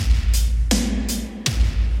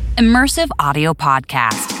Immersive Audio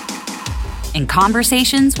Podcast. In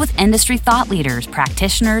conversations with industry thought leaders,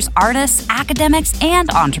 practitioners, artists, academics, and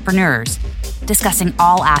entrepreneurs, discussing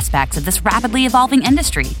all aspects of this rapidly evolving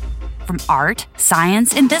industry, from art,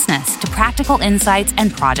 science, and business to practical insights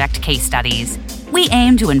and project case studies. We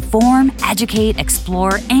aim to inform, educate,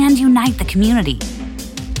 explore, and unite the community.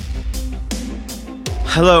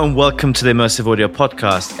 Hello and welcome to the Immersive Audio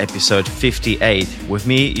Podcast, episode 58, with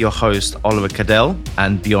me, your host, Oliver Cadell,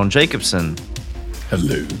 and Bjorn Jacobson.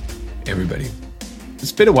 Hello, everybody.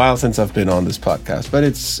 It's been a while since I've been on this podcast, but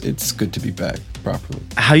it's good to be back properly.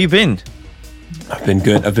 How you been? I've been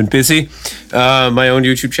good. I've been busy. My own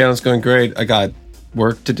YouTube channel is going great. I got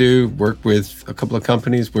work to do, work with a couple of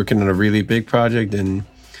companies, working on a really big project and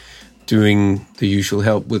doing the usual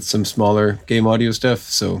help with some smaller game audio stuff.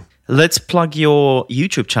 So let's plug your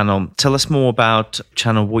YouTube channel. Tell us more about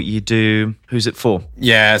channel, what you do, who's it for?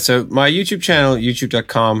 Yeah, so my YouTube channel,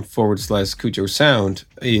 youtube.com/Cujo Sound,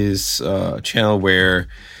 is a channel where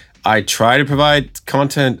I try to provide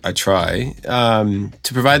content. To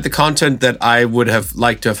provide the content that I would have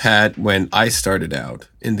liked to have had when I started out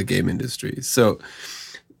in the game industry. So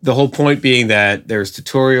the whole point being that there's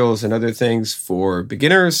tutorials and other things for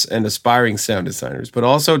beginners and aspiring sound designers, but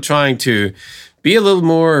also trying to be a little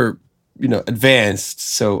more, advanced.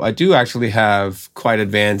 So I do actually have quite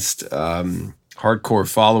advanced hardcore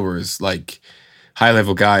followers, like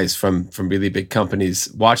high-level guys from really big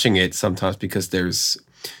companies watching it sometimes because there's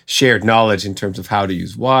shared knowledge in terms of how to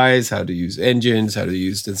use Wwise, how to use engines, how to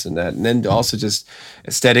use this and that, and then also just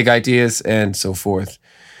aesthetic ideas and so forth.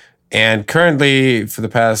 And currently, for the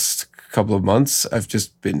past couple of months, I've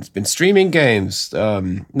just been streaming games,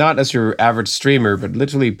 not as your average streamer, but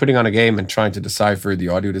literally putting on a game and trying to decipher the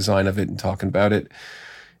audio design of it and talking about it.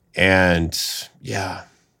 And yeah,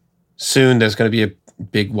 soon there's going to be a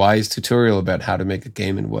big Wwise tutorial about how to make a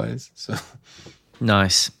game in Wwise. So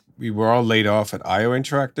nice. We were all laid off at IO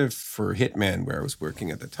Interactive for Hitman, where I was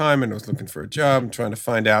working at the time, and I was looking for a job and trying to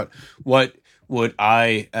find out what would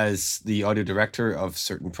I, as the audio director of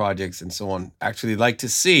certain projects and so on, actually like to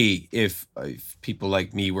see if people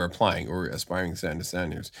like me were applying or aspiring sound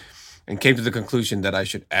designers, and came to the conclusion that I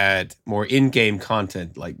should add more in-game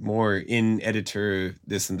content, like more in-editor,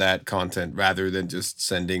 this and that content, rather than just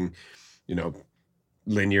sending,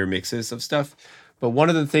 linear mixes of stuff. But one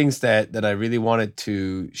of the things that I really wanted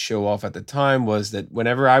to show off at the time was that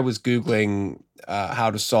whenever I was Googling how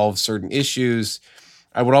to solve certain issues,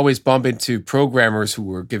 I would always bump into programmers who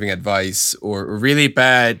were giving advice or really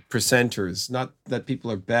bad presenters. Not that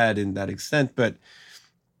people are bad in that extent, but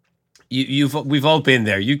we've all been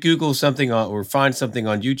there. You Google something or find something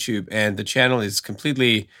on YouTube, and the channel is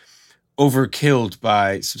completely overkilled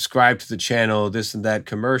by subscribe to the channel, this and that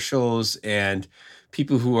commercials, and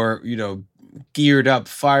people who are geared up,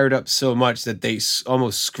 fired up so much that they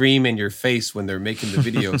almost scream in your face when they're making the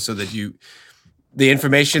video, so that the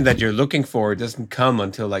information that you're looking for doesn't come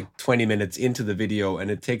until like 20 minutes into the video,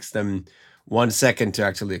 and it takes them 1 second to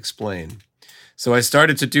actually explain. So I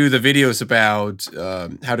started to do the videos about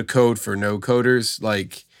how to code for no coders,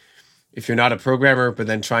 like if you're not a programmer, but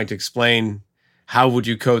then trying to explain how would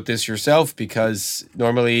you code this yourself? Because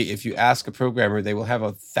normally if you ask a programmer, they will have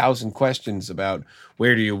 1,000 questions about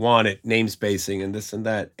where do you want it, namespacing and this and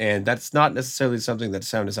that. And that's not necessarily something that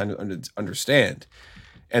sound designers understand.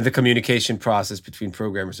 And the communication process between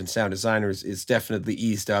programmers and sound designers is definitely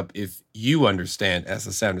eased up if you understand, as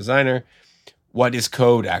a sound designer, what is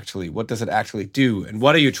code actually? What does it actually do? And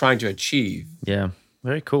what are you trying to achieve? Yeah,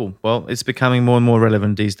 very cool. Well, it's becoming more and more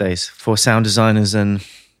relevant these days for sound designers and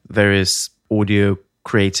various audio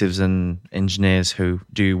creatives and engineers who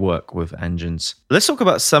do work with engines. Let's talk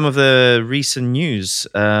about some of the recent news.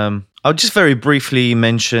 I'll just very briefly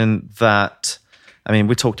mention that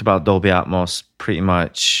we talked about Dolby Atmos pretty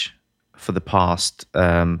much for the past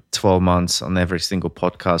 12 months on every single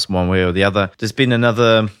podcast, one way or the other. There's been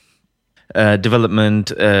another development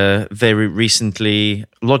very recently.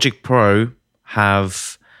 Logic Pro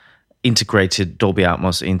have integrated Dolby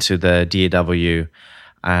Atmos into their DAW,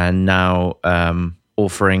 and now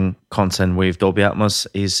offering content with Dolby Atmos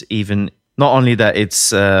is even, not only that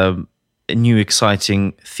it's a new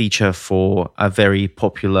exciting feature for a very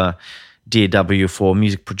popular DAW for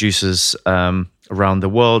music producers around the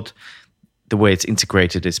world. The way it's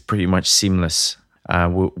integrated is pretty much seamless.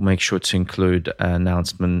 We'll make sure to include an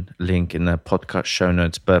announcement link in the podcast show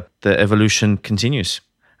notes, but the evolution continues.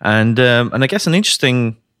 And I guess an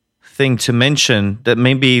interesting thing to mention that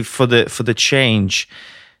maybe for the change,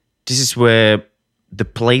 this is where the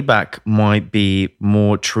playback might be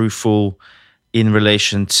more truthful in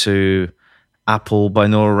relation to Apple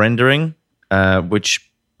binaural rendering, which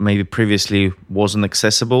maybe previously wasn't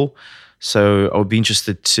accessible. So I would be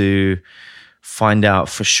interested to find out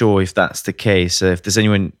for sure if that's the case. If there's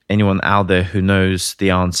anyone out there who knows the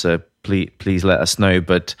answer, please let us know.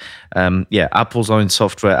 But Apple's own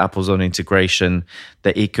software, Apple's own integration,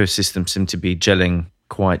 the ecosystem seem to be gelling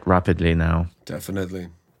quite rapidly now. Definitely.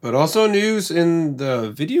 But also news in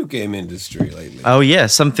the video game industry lately. Oh yeah,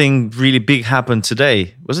 something really big happened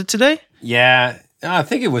today. Was it today? Yeah, I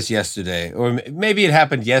think it was yesterday. Or maybe it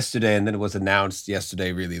happened yesterday and then it was announced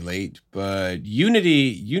yesterday really late. But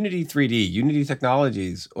Unity 3D, Unity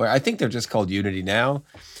Technologies, or I think they're just called Unity now,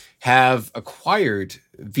 have acquired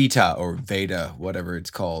Vita or Veda, whatever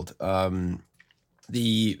it's called,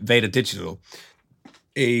 the Veda Digital,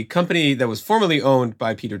 a company that was formerly owned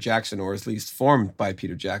by Peter Jackson, or at least formed by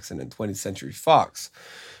Peter Jackson in 20th Century Fox.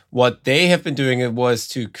 What they have been doing was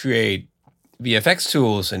to create VFX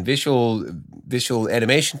tools and visual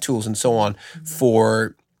animation tools and so on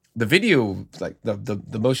for the video, like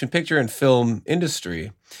the motion picture and film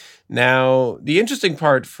industry. Now, the interesting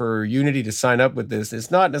part for Unity to sign up with this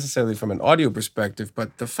is not necessarily from an audio perspective,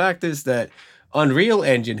 but the fact is that Unreal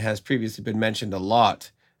Engine has previously been mentioned a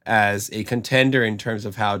lot as a contender in terms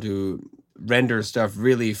of how to render stuff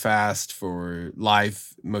really fast for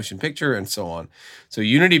live motion picture and so on. So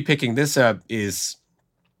Unity picking this up is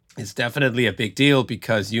definitely a big deal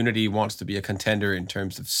because Unity wants to be a contender in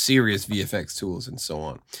terms of serious VFX tools and so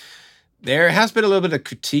on. There has been a little bit of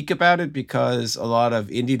critique about it because a lot of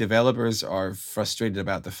indie developers are frustrated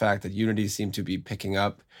about the fact that Unity seems to be picking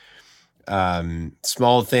up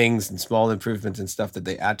small things and small improvements and stuff that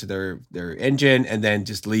they add to their engine and then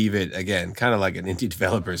just leave it again, kind of like an indie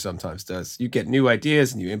developer sometimes does. You get new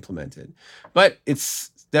ideas and you implement it. But it's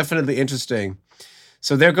definitely interesting.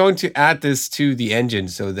 So they're going to add this to the engine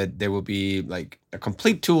so that there will be like a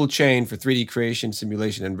complete tool chain for 3D creation,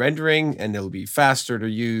 simulation, and rendering, and it'll be faster to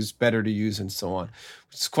use, better to use, and so on.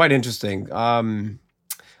 It's quite interesting.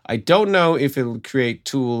 I don't know if it'll create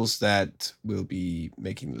tools that will be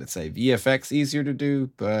making, let's say, VFX easier to do,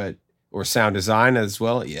 or sound design as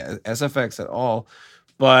well, SFX at all.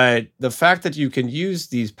 But the fact that you can use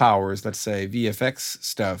these powers, let's say VFX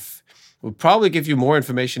stuff, will probably give you more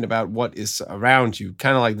information about what is around you,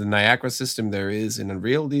 kind of like the Niagara system there is in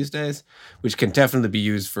Unreal these days, which can definitely be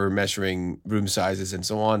used for measuring room sizes and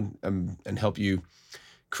so on, and help you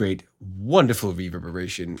create wonderful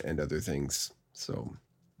reverberation and other things. So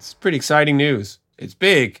it's pretty exciting news. It's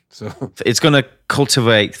big, so it's going to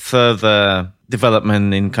cultivate further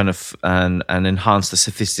development in kind of and enhance the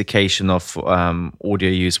sophistication of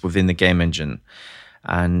audio use within the game engine.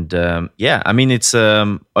 And I mean, it's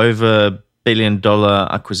over $1 billion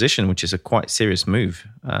acquisition, which is a quite serious move.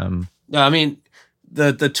 No, I mean,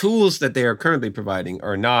 the tools that they are currently providing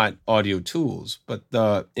are not audio tools, but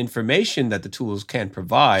the information that the tools can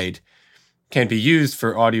provide can be used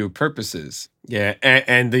for audio purposes. Yeah,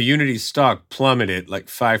 and the Unity stock plummeted like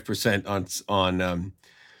 5%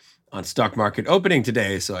 on stock market opening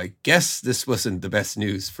today. So I guess this wasn't the best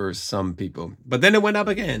news for some people. But then it went up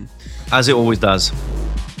again. As it always does.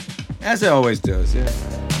 As it always does, yeah.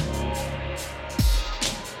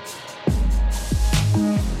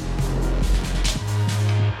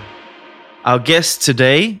 Our guest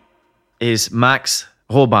today is Max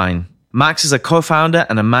Holbein. Max is a co-founder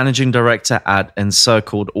and a managing director at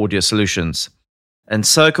Encircled Audio Solutions.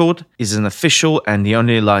 Encircled is an official and the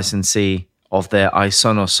only licensee of their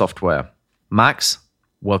iSonos software. Max,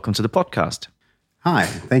 welcome to the podcast. Hi,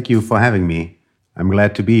 thank you for having me. I'm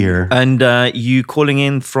glad to be here. And you calling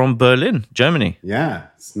in from Berlin, Germany? Yeah,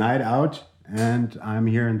 it's night out and I'm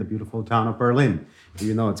here in the beautiful town of Berlin.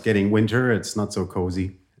 Even though it's getting winter, it's not so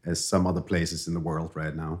cozy as some other places in the world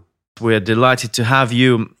right now. We're delighted to have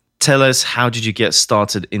you. Tell us, how did you get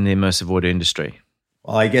started in the immersive audio industry?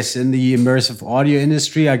 Well, I guess in the immersive audio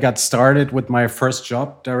industry, I got started with my first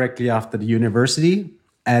job directly after the university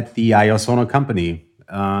at the iOsono company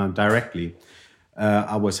directly.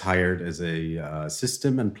 I was hired as a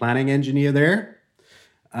system and planning engineer there.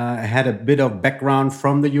 I had a bit of background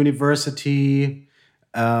from the university,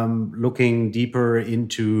 looking deeper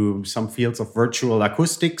into some fields of virtual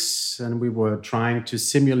acoustics, and we were trying to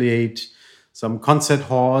simulate some concert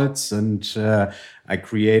halls, and I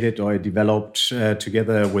created or I developed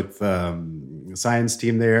together with the science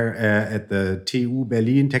team there at the TU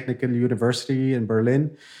Berlin Technical University in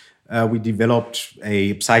Berlin. We developed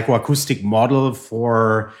a psychoacoustic model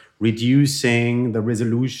for reducing the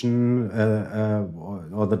resolution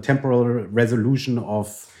or the temporal resolution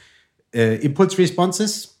of impulse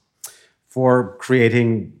responses for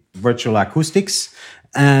creating virtual acoustics.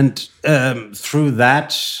 And through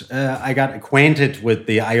that, I got acquainted with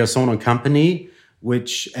the iOsono company,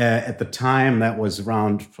 which at the time, that was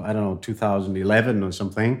around, I don't know, 2011 or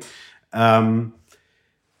something.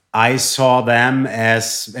 I saw them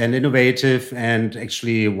as an innovative and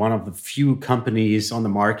actually one of the few companies on the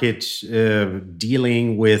market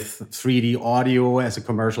dealing with 3D audio as a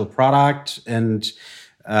commercial product. And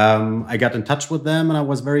I got in touch with them, and I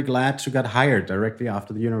was very glad to get hired directly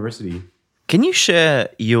after the university. Can you share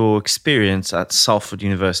your experience at Salford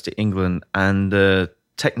University, England, and the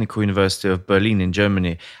Technical University of Berlin in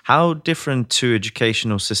Germany? How different two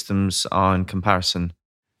educational systems are in comparison?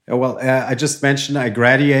 Well, I just mentioned I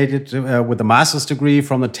graduated with a master's degree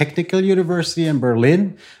from the Technical University in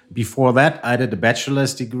Berlin. Before that, I did a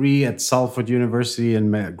bachelor's degree at Salford University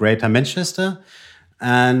in Greater Manchester.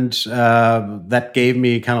 And that gave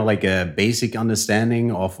me kind of like a basic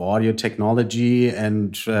understanding of audio technology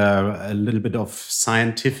and a little bit of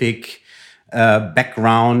scientific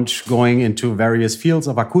background going into various fields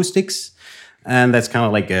of acoustics. And that's kind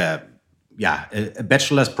of like a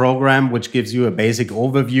bachelor's program, which gives you a basic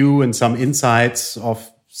overview and some insights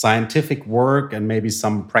of scientific work and maybe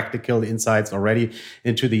some practical insights already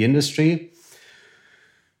into the industry.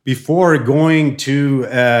 Before going to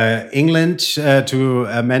England,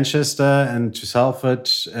 to Manchester and to Salford,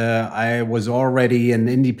 I was already an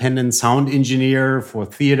independent sound engineer for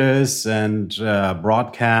theaters and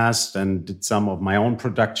broadcast, and did some of my own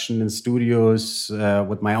production in studios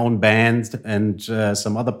with my own band and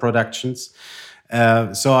some other productions.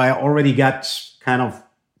 So I already got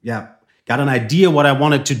got an idea what I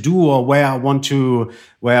wanted to do or where I want to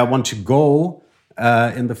go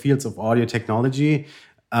in the fields of audio technology.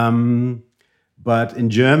 But in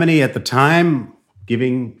Germany at the time,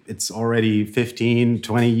 it's already 15,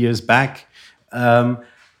 20 years back,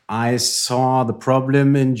 I saw the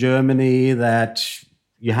problem in Germany that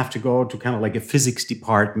you have to go to kind of like a physics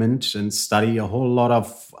department and study a whole lot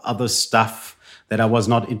of other stuff that I was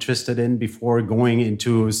not interested in before going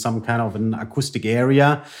into some kind of an acoustic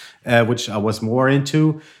area, which I was more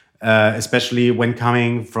into, especially when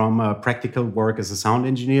coming from practical work as a sound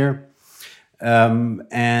engineer.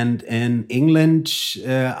 And in England,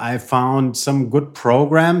 I found some good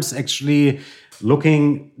programs actually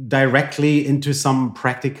looking directly into some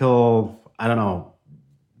practical,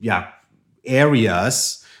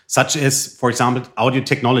 areas, such as, for example, audio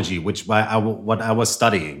technology, what I was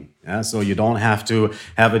studying. Yeah? So you don't have to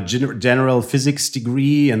have a general physics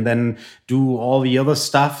degree and then do all the other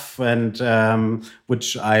stuff, and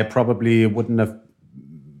which I probably wouldn't have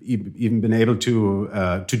even been able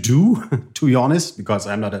to do, to be honest, because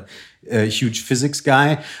I'm not a huge physics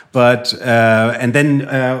guy. But and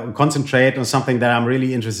then concentrate on something that I'm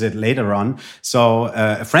really interested later on. So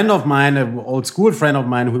a friend of mine, an old school friend of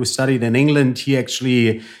mine who studied in England, he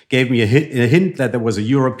actually gave me a hint that there was a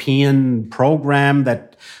European program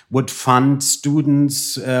that would fund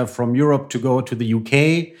students from Europe to go to the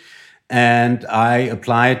UK. And I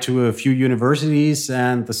applied to a few universities,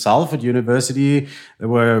 and the Salford University, there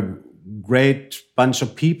were a great bunch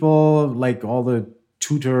of people, like all the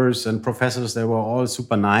tutors and professors, they were all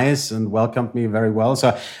super nice and welcomed me very well.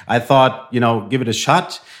 So I thought, give it a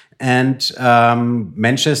shot. And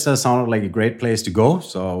Manchester sounded like a great place to go.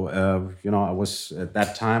 So, I was at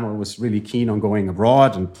that time, I was really keen on going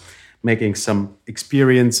abroad and making some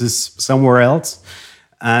experiences somewhere else.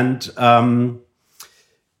 And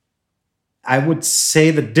I would say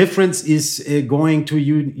the difference is going to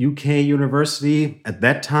UK university at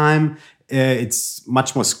that time. It's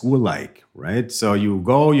much more school-like, right? So you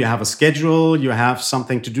go, you have a schedule, you have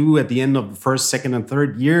something to do at the end of the first, second, and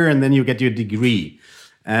third year, and then you get your degree.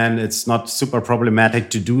 And it's not super problematic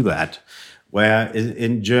to do that. Where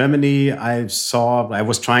in Germany, I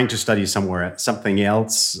was trying to study something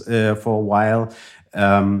else for a while.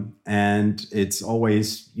 And it's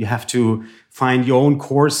always, you have to find your own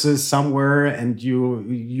courses somewhere, and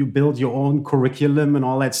you build your own curriculum and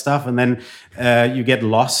all that stuff. And then you get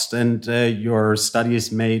lost, and your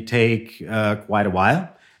studies may take quite a while.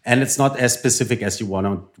 And it's not as specific as you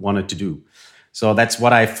wanted to do. So that's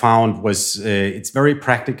what I found was it's very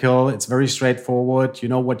practical. It's very straightforward. You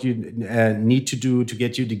know what you need to do to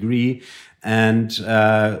get your degree. And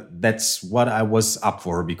that's what I was up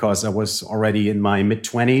for, because I was already in my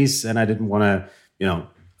mid-20s and I didn't want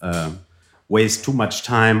to, waste too much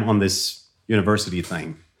time on this university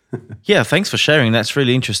thing. Yeah, thanks for sharing. That's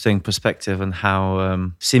really interesting perspective on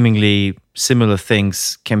how seemingly similar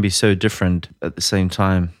things can be so different at the same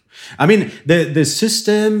time. I mean, the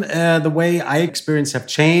system, the way I experience have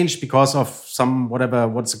changed because of some,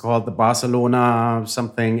 what's it called? The Barcelona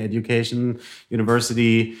something education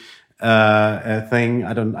university thing.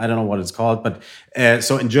 I don't know what it's called. But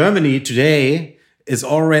so in Germany today,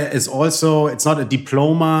 is also, it's not a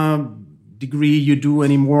diploma degree you do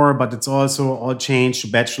anymore, but it's also all changed to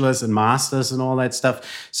bachelor's and master's and all that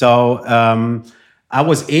stuff. So I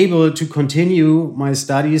was able to continue my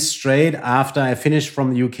studies straight after I finished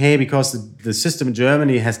from the UK, because the system in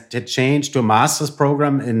Germany had changed to a master's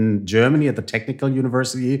program in Germany at the Technical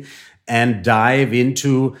University, and dive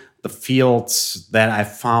into the fields that I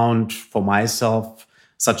found for myself,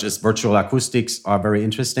 such as virtual acoustics, are very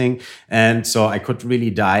interesting. And so I could really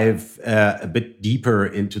dive a bit deeper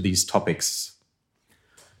into these topics.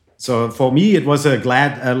 So for me, it was a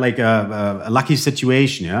lucky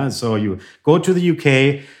situation. Yeah. So you go to the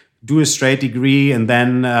UK, do a straight degree, and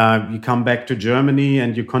then you come back to Germany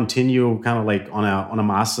and you continue kind of like on a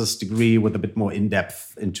master's degree with a bit more in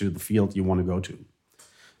depth into the field you want to go to.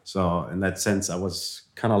 So in that sense, I was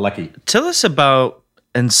kind of lucky. Tell us about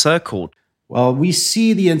Encircled. Well, we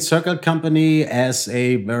see the Encircled company as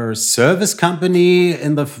a service company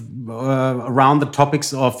in the around the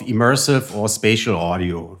topics of immersive or spatial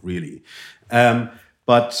audio, really.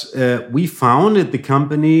 But we founded the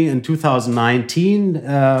company in 2019,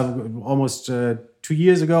 almost 2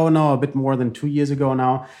 years ago now, a bit more than 2 years ago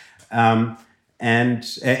now. And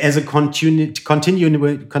as a continuation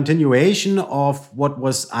of what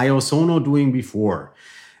was Iosono doing before.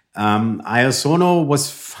 Iosono was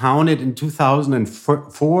founded in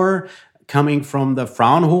 2004, coming from the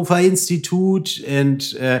Fraunhofer Institute and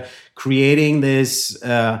creating this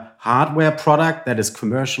hardware product that is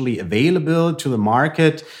commercially available to the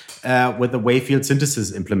market with a wave-field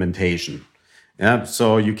synthesis implementation. Yeah,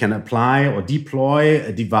 so you can apply or deploy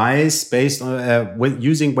a device based on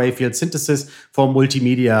using wave-field synthesis for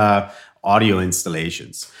multimedia audio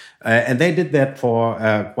installations. And they did that for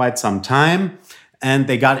quite some time. And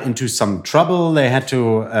they got into some trouble. They had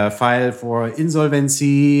to file for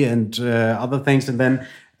insolvency and other things. And then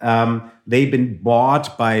they've been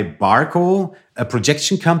bought by Barco, a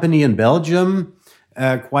projection company in Belgium,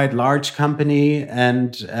 a quite large company.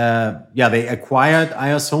 And they acquired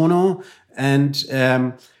Iosono. And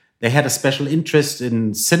they had a special interest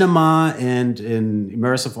in cinema and in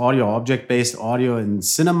immersive audio, object-based audio in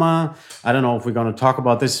cinema. I don't know if we're going to talk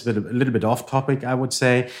about this, but a little bit off topic, I would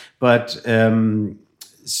say. But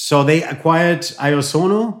so they acquired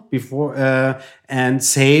Iosono before and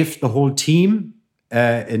saved the whole team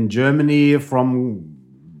in Germany from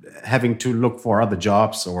having to look for other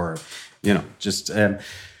jobs or, just...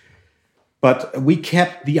 But we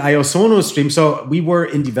kept the Iosono stream. So we were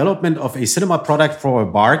in development of a cinema product for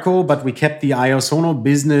Barco, but we kept the Iosono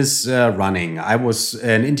business running. I was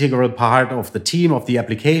an integral part of the team, of the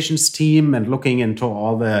applications team, and looking into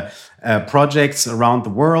all the projects around the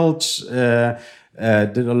world.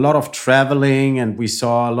 Did a lot of traveling, and we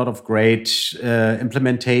saw a lot of great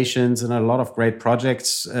implementations and a lot of great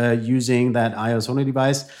projects using that Iosono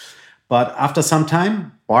device. But after some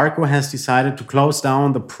time, Barco has decided to close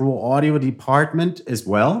down the Pro Audio department as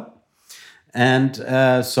well. And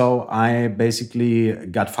so I basically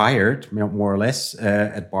got fired, more or less,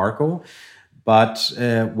 at Barco. But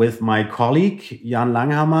with my colleague, Jan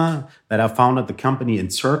Langhammer, that I founded the company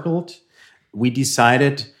Encircled, we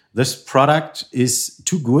decided this product is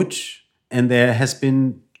too good and there has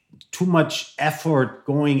been too much effort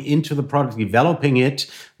going into the product, developing it,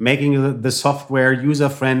 making the software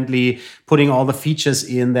user-friendly, putting all the features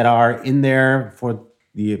in that are in there for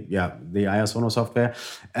the Iosono software,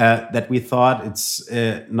 that we thought it's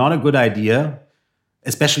not a good idea,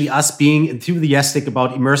 especially us being enthusiastic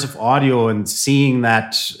about immersive audio and seeing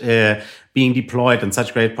that being deployed in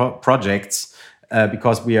such great projects.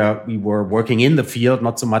 Because we were working in the field,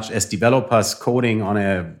 not so much as developers coding on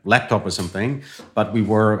a laptop or something, but we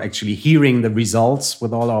were actually hearing the results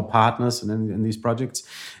with all our partners and in these projects.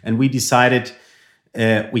 And we decided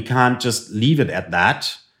we can't just leave it at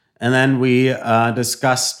that. And then we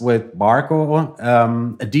discussed with Barco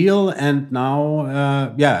a deal, and now,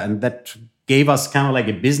 and that gave us kind of like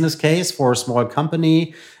a business case for a small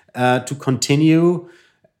company to continue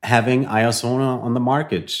having Iosono on the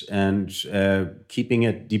market and keeping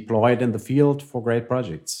it deployed in the field for great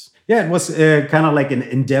projects. Yeah, it was kind of like an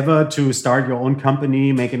endeavor to start your own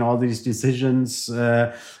company, making all these decisions,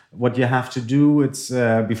 what you have to do. It's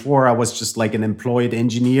before I was just like an employed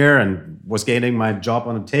engineer and was getting my job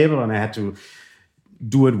on the table and I had to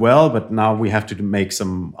do it well. But now we have to make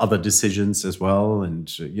some other decisions as well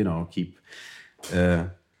and,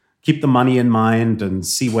 keep the money in mind and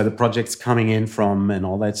see where the project's coming in from and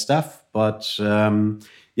all that stuff. But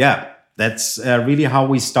that's really how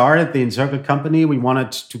we started the Encircled company. We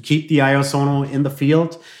wanted to keep the Iosono in the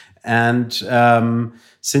field. And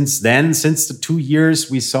since the 2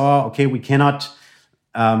 years, we saw, okay, we cannot,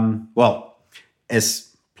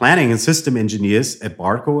 as planning and system engineers at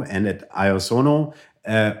Barco and at IOSono,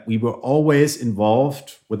 we were always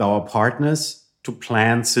involved with our partners to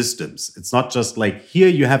plan systems. It's not just like, here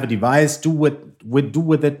you have a device, do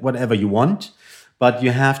with it whatever you want, but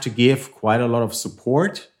you have to give quite a lot of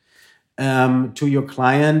support to your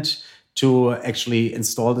client to actually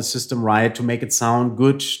install the system right, to make it sound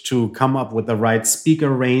good, to come up with the right speaker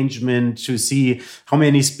arrangement, to see how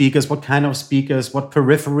many speakers, what kind of speakers, what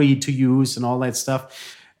periphery to use and all that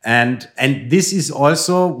stuff. And this is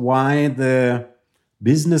also why the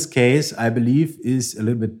business case, I believe, is a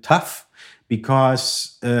little bit tough,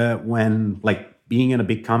 because when like being in a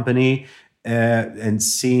big company and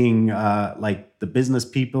seeing like the business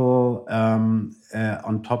people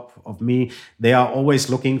on top of me, they are always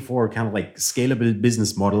looking for kind of like scalable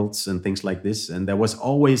business models and things like this. And there was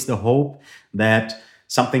always the hope that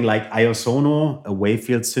something like IOSono, a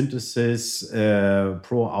wavefield synthesis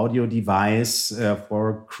pro audio device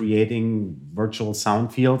for creating virtual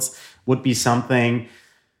sound fields, would be something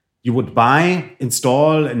you would buy,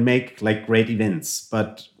 install, and make like great events.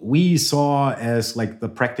 But we saw as like the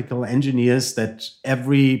practical engineers that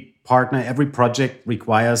every partner, every project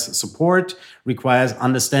requires support, requires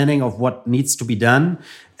understanding of what needs to be done.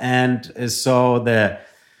 And so the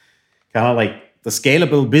kind of like the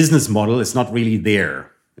scalable business model is not really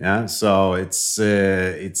there. Yeah, so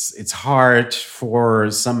it's hard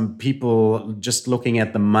for some people just looking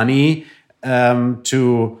at the money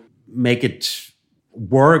to make it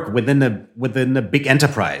work within a big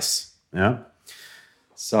enterprise. Yeah.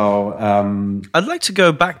 So I'd like to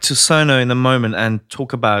go back to Sono in a moment and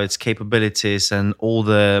talk about its capabilities and all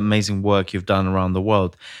the amazing work you've done around the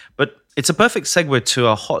world. But it's a perfect segue to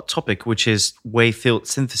a hot topic, which is wavefield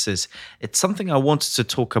synthesis. It's something I wanted to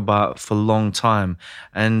talk about for a long time.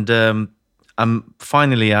 And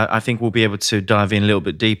finally, I think we'll be able to dive in a little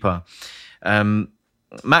bit deeper.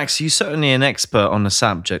 Max, you're certainly an expert on the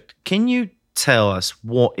subject. Can you tell us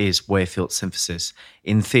what is wavefield synthesis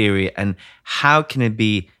in theory, and how can it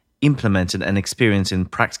be implemented and experienced in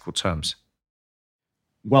practical terms?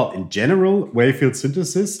 Well, in general, wavefield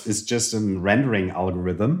synthesis is just a rendering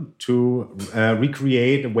algorithm to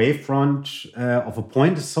recreate a wavefront of a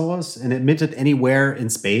point source and emit it anywhere in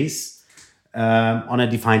space on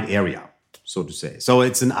a defined area, so to say. So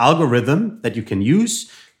it's an algorithm that you can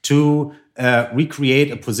use to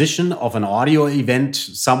recreate a position of an audio event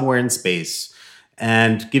somewhere in space.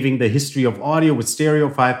 And giving the history of audio with stereo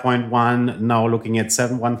 5.1, now looking at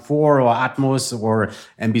 714 or Atmos or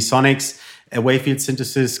ambisonics, a wavefield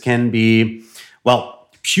synthesis can be,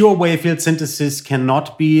 well, pure wavefield synthesis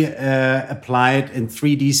cannot be applied in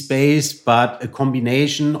 3D space, but a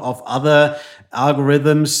combination of other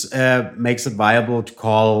algorithms makes it viable to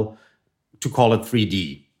call it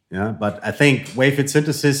 3D. Yeah, but I think wavefield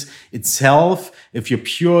synthesis itself, if you're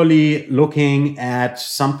purely looking at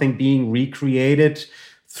something being recreated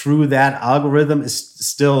through that algorithm, is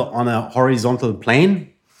still on a horizontal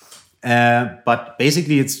plane. But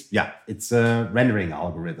basically, it's a rendering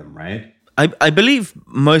algorithm, right? I believe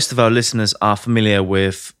most of our listeners are familiar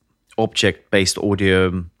with object-based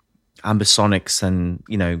audio, ambisonics, and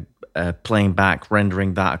playing back,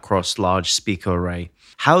 rendering that across large speaker array.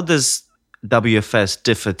 How does WFS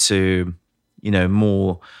differ to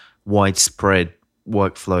more widespread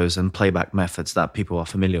workflows and playback methods that people are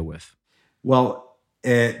familiar with? Well,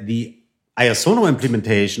 the IOSono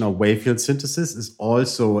implementation of wavefield synthesis is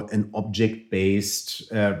also an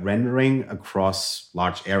object-based rendering across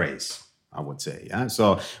large arrays, I would say. Yeah?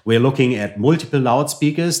 So we're looking at multiple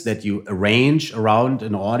loudspeakers that you arrange around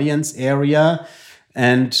an audience area,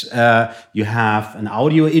 and you have an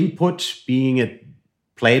audio input being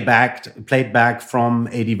played back from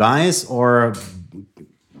a device, or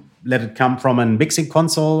let it come from a mixing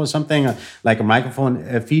console or something like a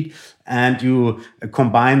microphone feed. And you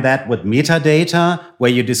combine that with metadata,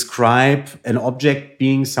 where you describe an object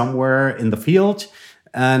being somewhere in the field.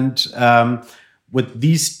 And with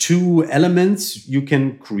these two elements, you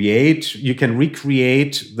can recreate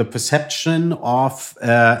the perception of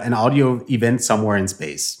an audio event somewhere in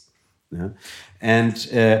space. Yeah? And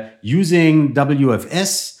using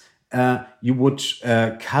WFS, you would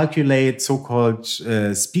calculate so-called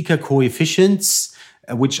speaker coefficients,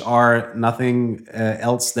 which are nothing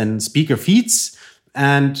else than speaker feeds.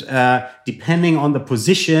 And depending on the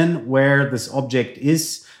position where this object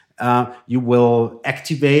is, you will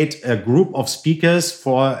activate a group of speakers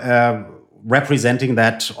for representing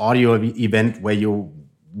that audio event where you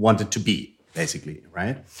want it to be, basically,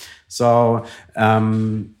 right? So,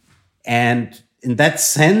 and in that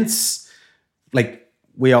sense, like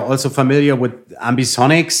we are also familiar with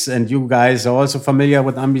ambisonics, and you guys are also familiar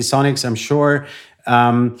with ambisonics, I'm sure.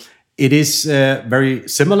 It is very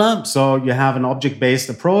similar. So you have an object-based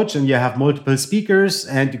approach, and you have multiple speakers,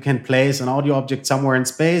 and you can place an audio object somewhere in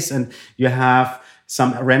space, and you have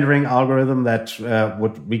some rendering algorithm that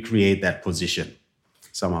would recreate that position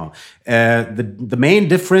somehow. The main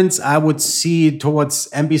difference I would see towards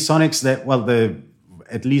ambisonics,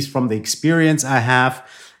 at least from the experience I have,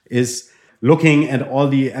 is looking at all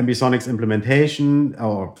the ambisonics implementation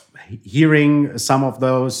or hearing some of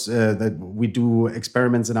those. That we do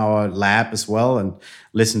experiments in our lab as well and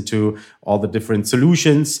listen to all the different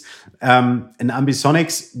solutions. And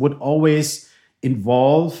ambisonics would always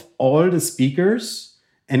involve all the speakers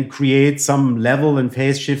and create some level and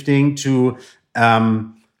phase shifting to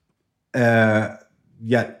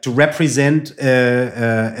represent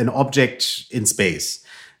an object in space,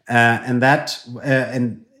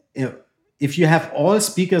 if you have all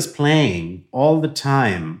speakers playing all the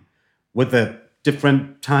time with a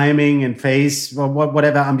different timing and phase, or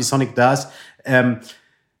whatever ambisonic does, and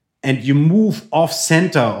you move off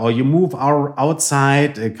center or you move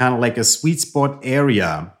outside kind of like a sweet spot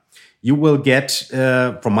area, you will get,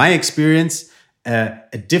 from my experience,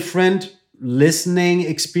 a different listening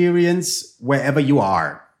experience wherever you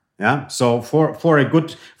are. Yeah. So for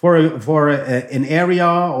an area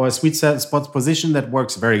or a sweet spot position, that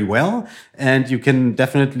works very well, and you can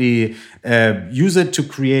definitely use it to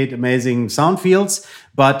create amazing sound fields.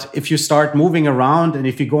 But if you start moving around and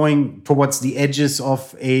if you're going towards the edges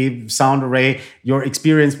of a sound array, your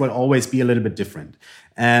experience will always be a little bit different.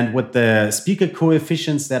 And with the speaker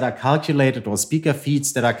coefficients that are calculated, or speaker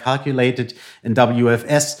feeds that are calculated in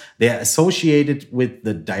WFS, they're associated with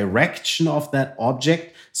the direction of that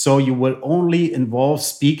object. So you will only involve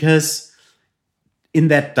speakers in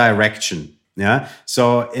that direction. Yeah.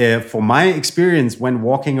 So for my experience, when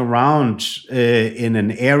walking around in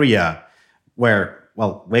an area where,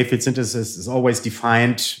 wave field synthesis is always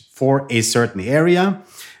defined for a certain area,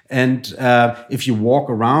 and if you walk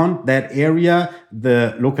around that area,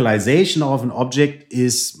 the localization of an object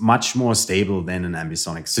is much more stable than in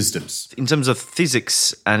ambisonic systems. In terms of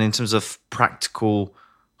physics and in terms of practical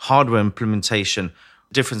hardware implementation,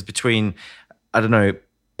 difference between,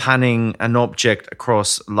 panning an object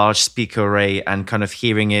across a large speaker array and kind of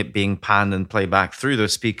hearing it being panned and played back through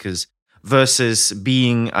those speakers versus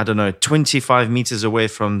being, 25 meters away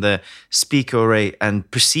from the speaker array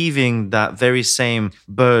and perceiving that very same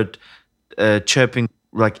bird chirping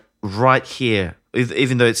like right here,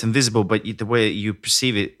 even though it's invisible, but the way you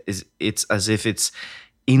perceive it it's as if it's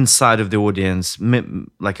inside of the audience,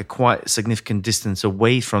 like a quite significant distance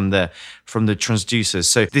away from the transducers.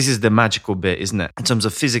 So this is the magical bit, isn't it? In terms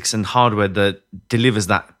of physics and hardware that delivers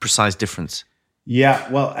that precise difference.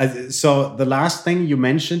 Yeah, so the last thing you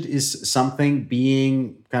mentioned is something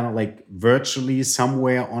being kind of like virtually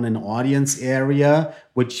somewhere on an audience area,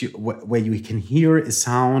 where you can hear a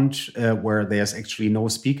sound where there's actually no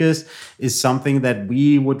speakers, is something that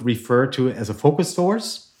we would refer to as a focus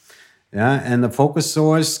source. Yeah, and the focus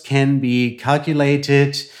source can be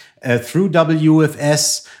calculated through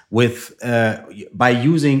WFS by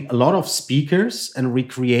using a lot of speakers and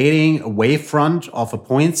recreating a wavefront of a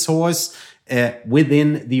point source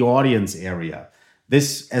within the audience area.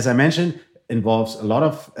 This, as I mentioned, involves a lot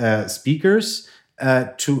of speakers.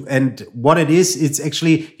 And what it is, it's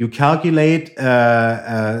actually you calculate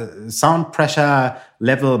sound pressure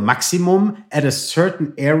level maximum at a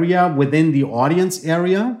certain area within the audience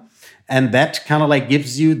area. And that kind of like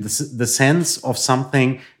gives you the sense of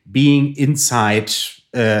something being inside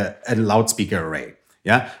a loudspeaker array.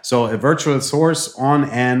 Yeah. So a virtual source on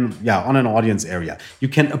an audience area. You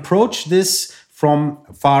can approach this from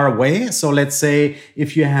far away. So let's say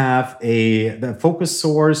if you have the focus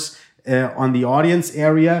source on the audience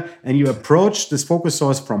area and you approach this focus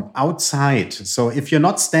source from outside. So if you're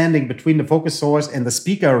not standing between the focus source and the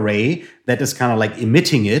speaker array that is kind of like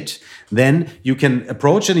emitting it, then you can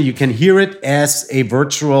approach it and you can hear it as a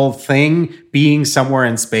virtual thing being somewhere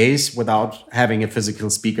in space without having a physical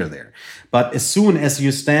speaker there. But as soon as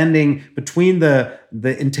you're standing between the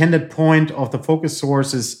intended point of the focus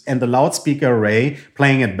sources and the loudspeaker array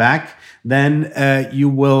playing it back, then you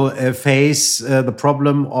will face the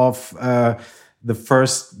problem of the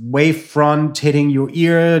first wavefront hitting your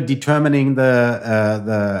ear, determining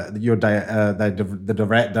the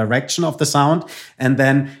direction of the sound, and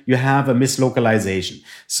then you have a mislocalization.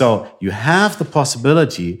 So you have the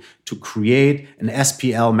possibility to create an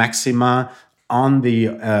SPL maxima on the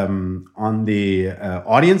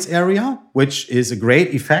audience area, which is a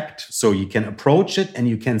great effect. So you can approach it and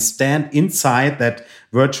you can stand inside that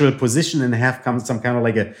virtual position and have some kind of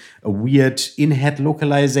like a weird in-head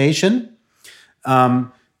localization.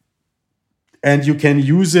 And you can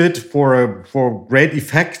use it for great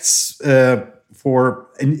effects for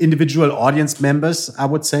individual audience members, I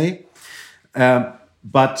would say.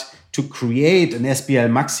 But to create an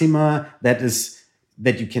SPL Maxima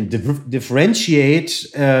that you can differentiate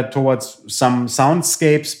towards some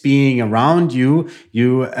soundscapes being around you,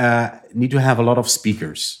 you need to have a lot of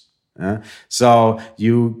speakers. So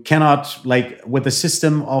you cannot, like with a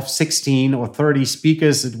system of 16 or 30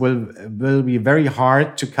 speakers, it will be very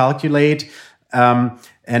hard to calculate an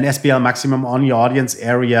SPL maximum on the audience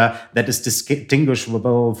area that is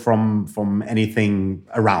distinguishable from anything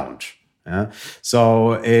around.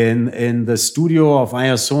 So in the studio of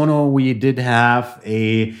iOSono, we did have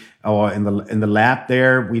in the lab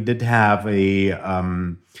there, we did have a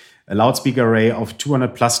loudspeaker array of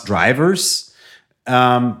 200 plus drivers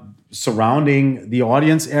surrounding the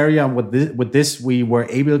audience area. And with this, we were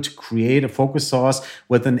able to create a focus source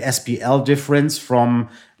with an SPL difference from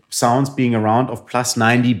sounds being around of plus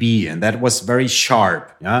 9 dB, and that was very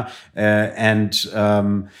sharp.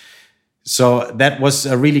 So that was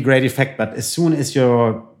a really great effect. But as soon as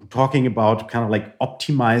you're talking about kind of like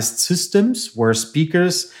optimized systems where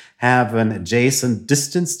speakers have an adjacent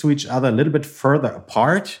distance to each other, a little bit further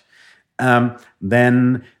apart,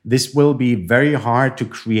 then this will be very hard to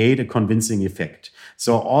create a convincing effect.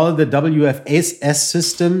 So all the WFS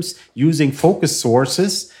systems using focus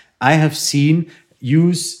sources, I have seen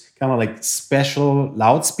use kind of like special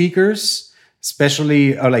loudspeakers,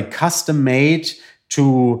 especially like custom made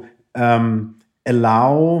to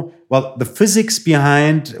allow, well, the physics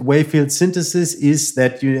behind wavefield synthesis is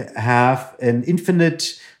that you have an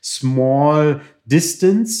infinite small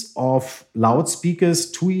distance of loudspeakers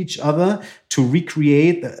to each other to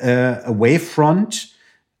recreate a wavefront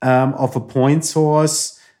of a point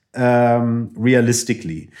source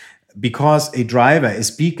realistically. Because a driver, a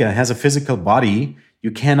speaker, has a physical body, you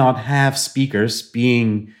cannot have speakers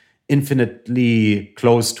being infinitely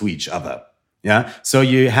close to each other. So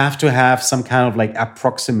you have to have some kind of like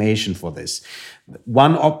approximation for this.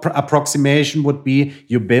 One approximation would be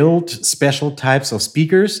you build special types of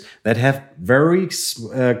speakers that have very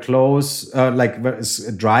close,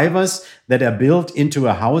 drivers that are built into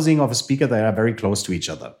a housing of a speaker that are very close to each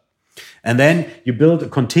other. And then you build a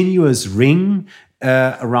continuous ring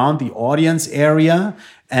around the audience area,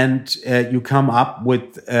 and you come up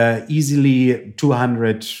with easily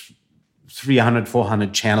 200, 300,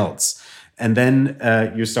 400 channels. And then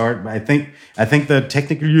you start. I think the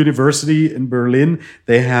Technical University in Berlin,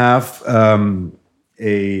 they have a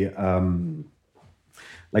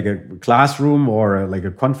classroom or like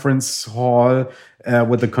a conference hall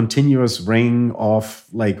with a continuous ring of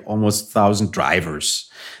like almost 1,000 drivers,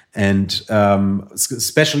 and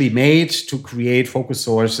specially made to create focus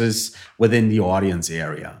sources within the audience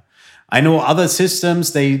area. I know other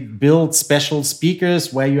systems, they build special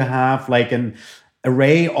speakers where you have like an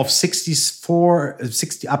array of 60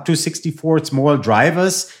 up to 64 small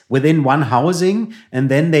drivers within one housing, and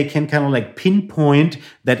then they can kind of like pinpoint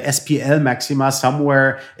that SPL maxima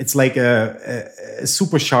somewhere. It's like a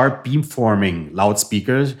super sharp beamforming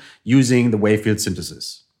loudspeaker using the wavefield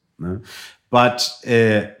synthesis. But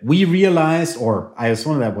we realized, or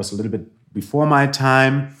iOSono, that was a little bit before my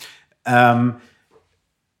time,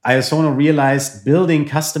 iOSono realized building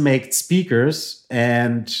custom-made speakers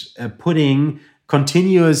and putting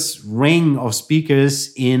continuous ring of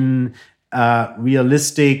speakers in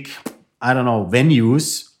realistic,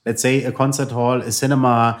 venues, let's say a concert hall, a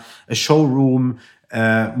cinema, a showroom,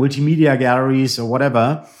 multimedia galleries or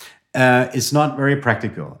whatever, is not very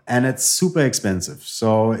practical, and it's super expensive.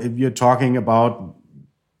 So if you're talking about,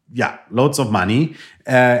 loads of money,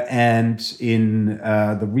 and in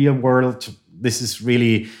the real world, this is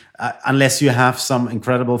really, unless you have some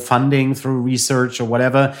incredible funding through research or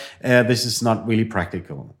whatever, this is not really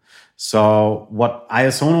practical. So what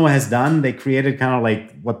iOSono has done, they created kind of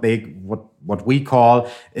like what we call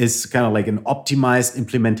is kind of like an optimized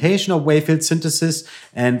implementation of wavefield synthesis,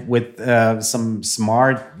 and with some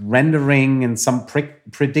smart rendering and some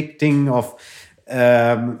predicting of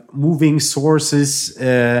moving sources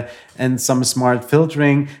and some smart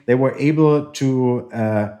filtering, they were able to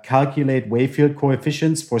calculate wavefield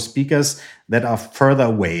coefficients for speakers that are further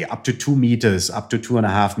away, up to 2 meters, up to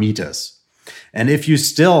 2.5 meters. And if you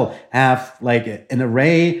still have like an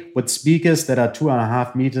array with speakers that are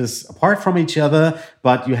 2.5 meters apart from each other,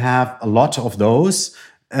 but you have a lot of those,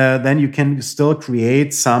 then you can still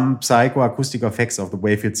create some psychoacoustic effects of the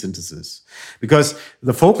wave field synthesis. Because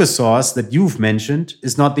the focus source that you've mentioned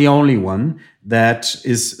is not the only one that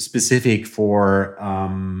is specific for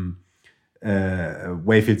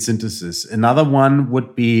wave field synthesis. Another one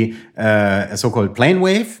would be a so-called plane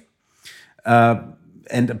wave.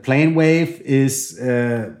 And a plane wave is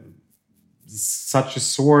such a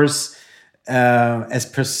source as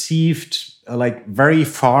perceived like very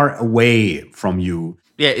far away from you.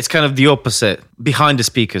 Yeah, it's kind of the opposite, behind the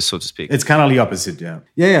speakers, so to speak. It's kind of the opposite, yeah.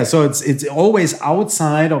 Yeah. So it's always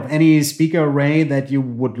outside of any speaker array that you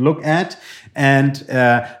would look at, and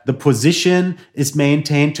the position is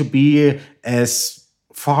maintained to be as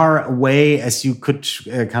far away as you could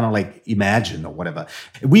kind of like imagine or whatever.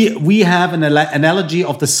 We have an analogy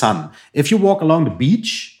of the sun. If you walk along the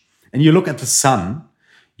beach and you look at the sun,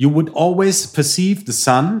 you would always perceive the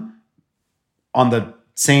sun on the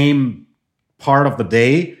same part of the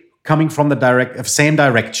day coming from the same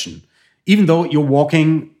direction, even though you're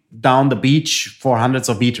walking down the beach for hundreds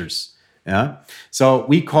of meters. Yeah. So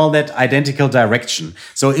we call that identical direction.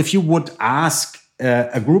 So if you would ask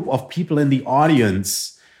a group of people in the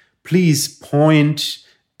audience, please point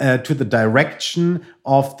to the direction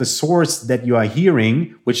of the source that you are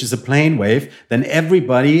hearing, which is a plane wave, then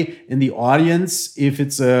everybody in the audience, if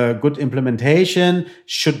it's a good implementation,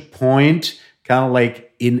 should point kind of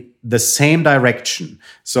like in the same direction.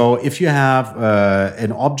 So if you have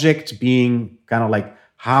an object being kind of like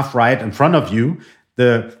half right in front of you,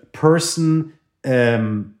 the person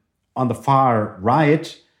on the far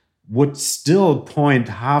right would still point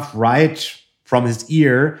half right from his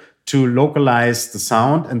ear to localize the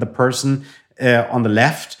sound, and the person on the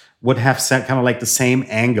left would have kind of like the same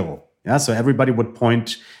angle. Yeah, so everybody would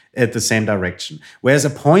point at the same direction. Whereas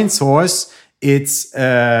a point source, it's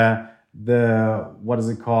what is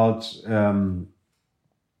it called?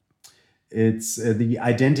 It's the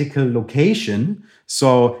identical location.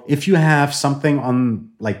 So if you have something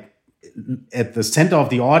on like at the center of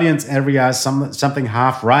the audience area, something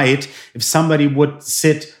half right, if somebody would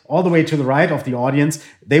sit all the way to the right of the audience,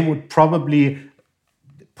 they would probably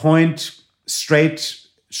point straight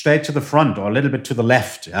to the front or a little bit to the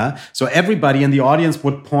left. Yeah? So everybody in the audience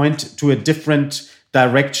would point to a different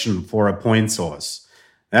direction for a point source.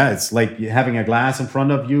 Yeah, it's like having a glass in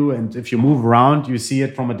front of you, and if you move around, you see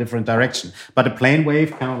it from a different direction. But a plane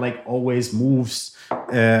wave kind of like always moves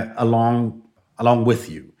along with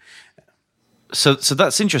you. So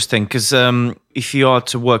that's interesting, because if you are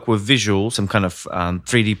to work with visuals, some kind of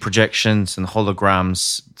 3D projections and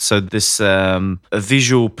holograms, so this a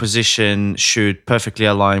visual position should perfectly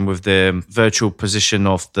align with the virtual position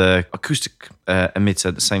of the acoustic emitter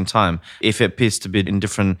at the same time. If it appears to be in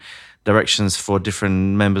different directions for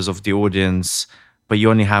different members of the audience, but you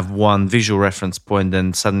only have one visual reference point,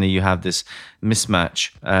 then suddenly you have this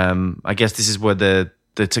mismatch. I guess this is where the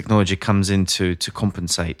technology comes in to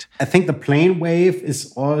compensate. I think the plane wave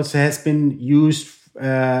has been used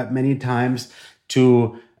many times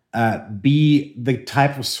to be the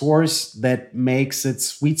type of source that makes it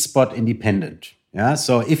sweet spot independent. Yeah.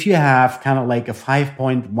 So if you have kind of like a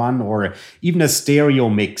 5.1 or even a stereo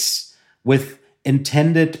mix with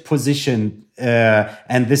intended position,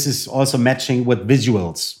 and this is also matching with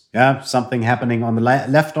visuals. Yeah, something happening on the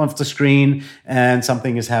left of the screen, and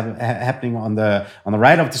something is happening on the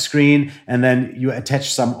right of the screen, and then you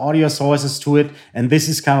attach some audio sources to it, and this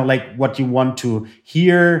is kind of like what you want to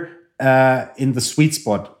hear in the sweet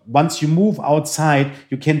spot. Once you move outside,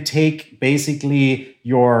 you can take basically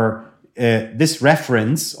your this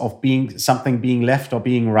reference of something being left or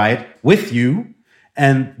being right with you.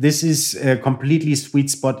 And this is completely sweet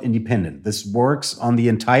spot independent. This works on the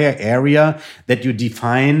entire area that you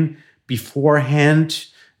define beforehand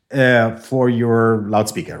for your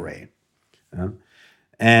loudspeaker array.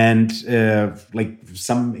 And like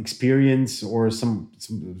some experience or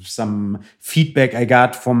some feedback I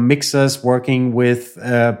got from mixers working with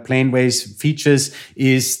plane waves features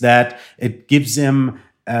is that it gives them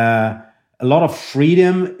a lot of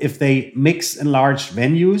freedom. If they mix in large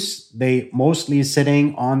venues, they mostly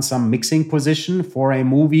sitting on some mixing position for a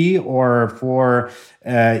movie or for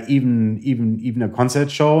even a concert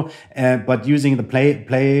show. But using the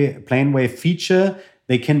plane wave feature,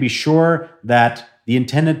 they can be sure that the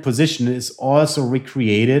intended position is also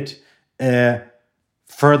recreated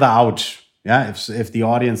further out. Yeah, if the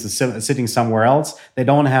audience is sitting somewhere else, they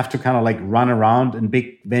don't have to kind of like run around in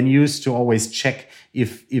big venues to always check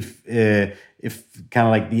if kind of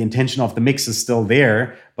like the intention of the mix is still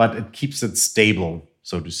there, but it keeps it stable,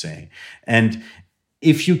 so to say. And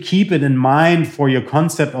if you keep it in mind for your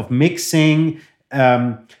concept of mixing,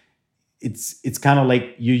 it's kind of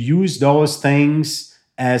like you use those things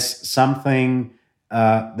as something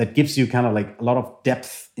that gives you kind of like a lot of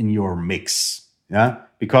depth in your mix. Yeah,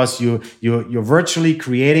 because you're virtually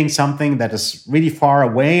creating something that is really far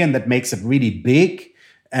away and that makes it really big,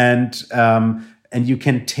 and you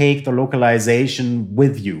can take the localization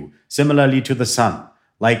with you. Similarly to the sun,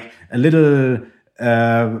 like a little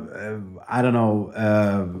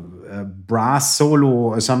brass solo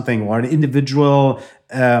or something, or an individual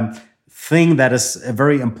thing that is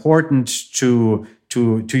very important to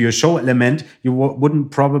your show element, you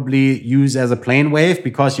wouldn't probably use as a plane wave,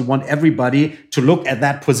 because you want everybody to look at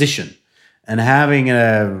that position. And having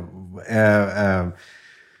a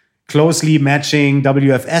closely matching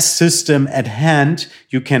WFS system at hand,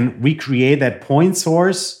 you can recreate that point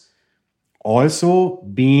source, also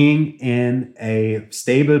being in a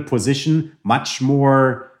stable position, much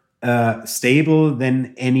more stable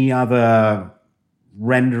than any other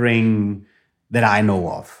rendering that I know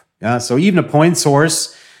of. Yeah, so even a point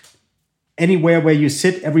source, anywhere where you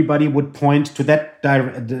sit, everybody would point to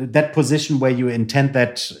that position where you intend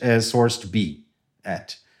that source to be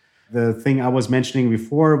at. The thing I was mentioning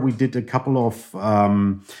before, we did a couple of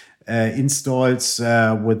installs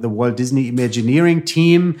with the Walt Disney Imagineering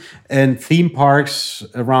team and theme parks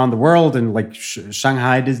around the world, and like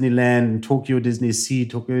Shanghai Disneyland, Tokyo Disney Sea,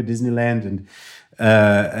 Tokyo Disneyland, and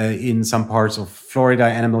in some parts of Florida,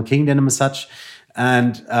 Animal Kingdom and such.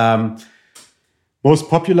 And most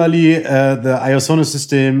popularly, the Iosono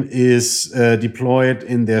system is deployed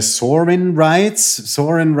in their Soarin' rides.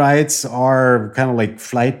 Soarin' rides are kind of like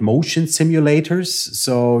flight motion simulators.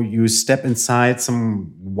 So you step inside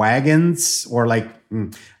some wagons, or like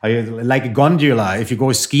a gondola if you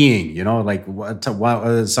go skiing, like some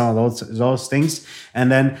of those things.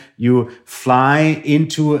 And then you fly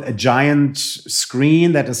into a giant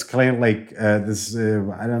screen that is kind of like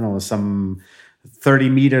some 30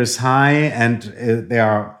 meters high, and they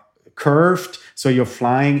are curved. So you're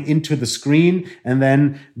flying into the screen, and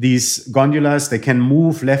then these gondolas, they can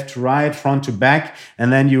move left to right, front to back.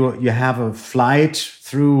 And then you have a flight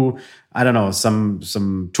through,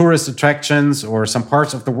 some tourist attractions or some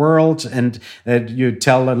parts of the world, and you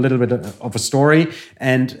tell a little bit of a story.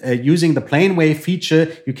 And using the plane wave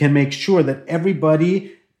feature, you can make sure that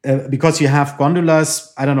everybody, because you have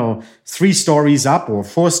gondolas, 3 stories up or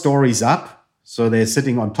 4 stories up, so they're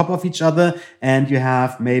sitting on top of each other, and you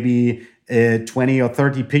have maybe 20 or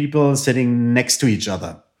 30 people sitting next to each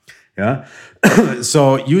other. Yeah.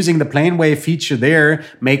 So using the plane wave feature there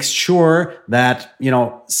makes sure that,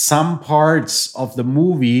 some parts of the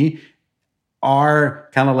movie are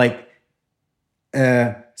kind of like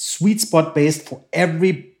sweet spot based for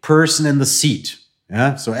every person in the seat.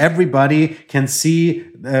 Yeah. So everybody can see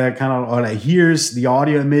hears the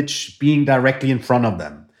audio image being directly in front of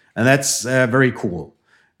them. And that's very cool.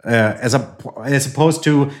 As opposed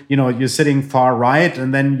to, you're sitting far right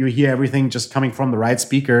and then you hear everything just coming from the right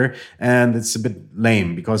speaker, and it's a bit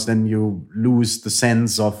lame, because then you lose the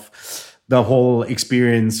sense of the whole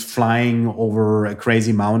experience flying over a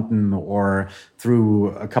crazy mountain or through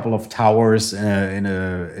a couple of towers in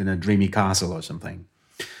a dreamy castle or something.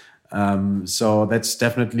 So that's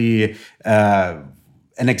definitely an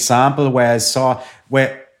example where I saw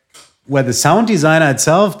where the sound designer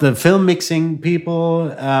itself, the film mixing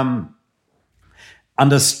people,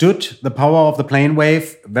 understood the power of the plane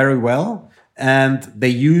wave very well, and they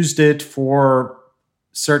used it for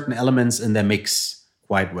certain elements in their mix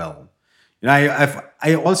quite well.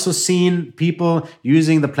 I also seen people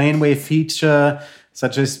using the plane wave feature,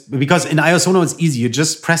 because in Iosono it's easy. You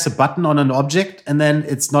just press a button on an object, and then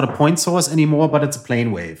it's not a point source anymore, but it's a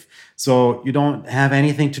plane wave. So you don't have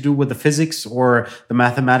anything to do with the physics or the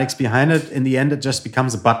mathematics behind it. In the end, it just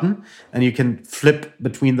becomes a button, and you can flip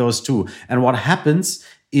between those two. And what happens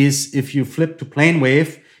is, if you flip to plane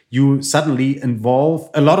wave, you suddenly involve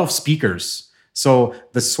a lot of speakers. So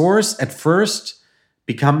the source at first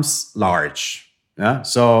becomes large. Yeah.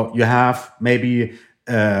 So you have maybe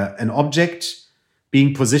an object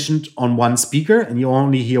being positioned on one speaker, and you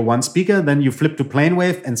only hear one speaker. Then you flip to plane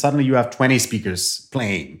wave, and suddenly you have 20 speakers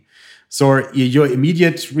playing. So your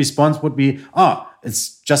immediate response would be,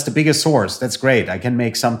 it's just a bigger source. That's great. I can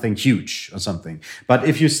make something huge or something. But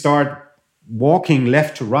if you start walking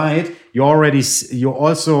left to right, you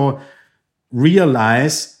also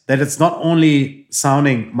realize that it's not only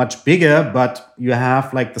sounding much bigger, but you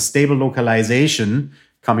have like the stable localization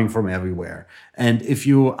coming from everywhere. And if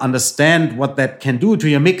you understand what that can do to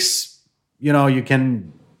your mix, you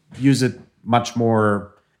can use it much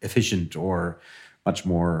more efficient or much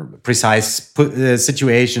more precise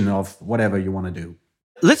situation of whatever you want to do.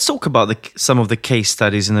 Let's talk about some of the case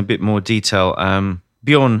studies in a bit more detail.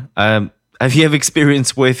 Bjorn, have you ever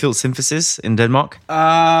experienced wave-field synthesis in Denmark?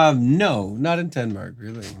 No, not in Denmark,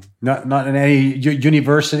 really. Not in any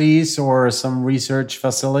universities or some research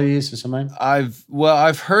facilities or something?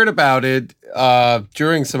 I've heard about it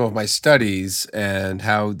during some of my studies and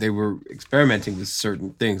how they were experimenting with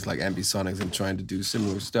certain things like ambisonics and trying to do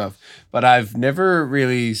similar stuff. But I've never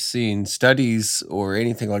really seen studies or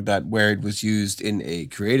anything like that where it was used in a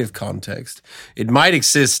creative context. It might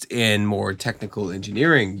exist in more technical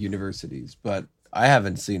engineering universities, but I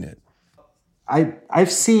haven't seen it.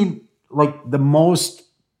 I've seen like the most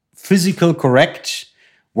physical correct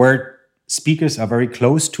where speakers are very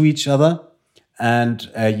close to each other, and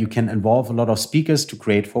you can involve a lot of speakers to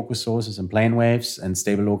create focus sources and plane waves and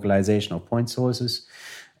stable localization of point sources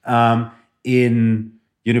in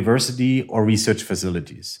university or research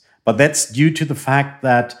facilities. But that's due to the fact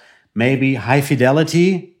that maybe high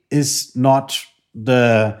fidelity is not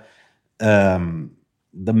the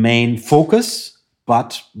main focus,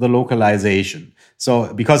 but the localization.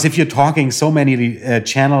 So, because if you're talking so many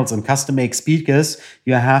channels and custom-made speakers,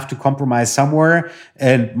 you have to compromise somewhere,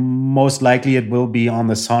 and most likely it will be on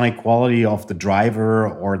the sonic quality of the driver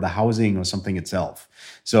or the housing or something itself.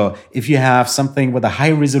 So, if you have something with a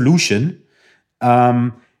high resolution,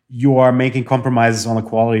 you are making compromises on the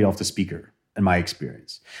quality of the speaker, in my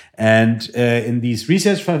experience. And in these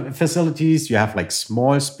research facilities, you have like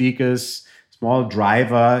small speakers, small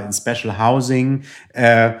driver in special housing,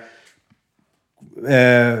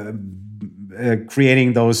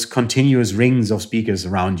 creating those continuous rings of speakers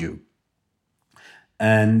around you.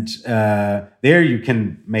 And there you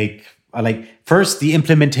can make, first, the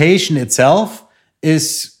implementation itself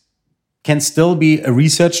can still be a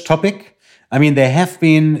research topic. I mean, there have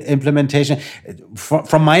been implementation.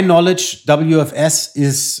 From my knowledge, WFS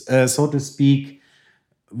is, so to speak,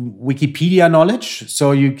 Wikipedia knowledge.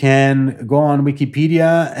 So you can go on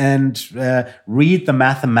Wikipedia and read the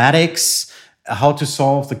mathematics, how to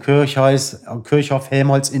solve the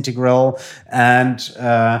Kirchhoff-Helmholtz integral, and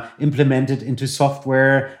implement it into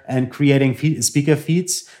software and creating speaker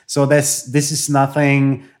feeds. So this is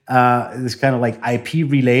nothing, this kind of like IP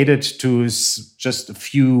related to just a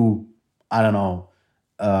few, I don't know,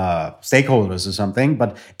 stakeholders or something,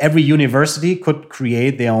 but every university could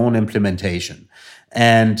create their own implementation.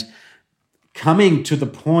 And coming to the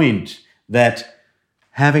point that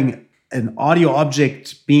having an audio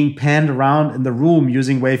object being panned around in the room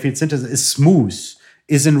using wave-field synthesis is smooth,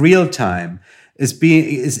 is in real time,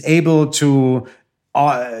 is able to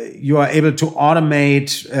you are able to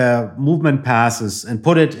automate movement passes and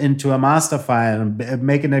put it into a master file and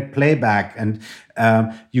making it playback, and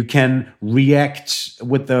you can react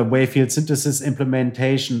with the wave-field synthesis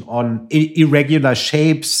implementation on irregular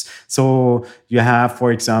shapes. So you have,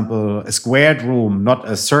 for example, a squared room, not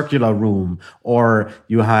a circular room, or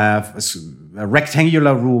you have a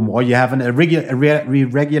rectangular room, or you have an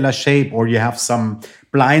irregular shape, or you have some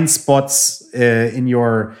blind spots in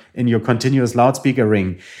your continuous loudspeaker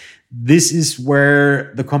ring. This is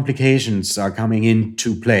where the complications are coming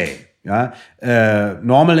into play. Yeah,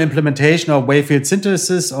 normal implementation of wave-field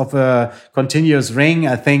synthesis of a continuous ring.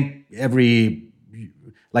 I think a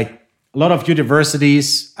lot of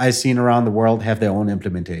universities I've seen around the world have their own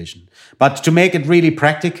implementation. But to make it really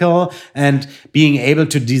practical and being able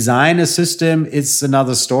to design a system is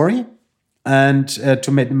another story. And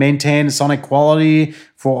to maintain sonic quality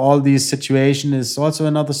for all these situations is also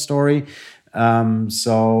another story. That's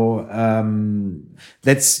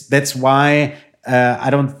why I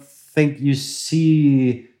don't think you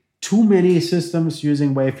see too many systems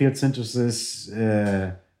using wave-field synthesis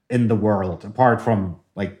in the world, apart from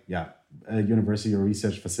university or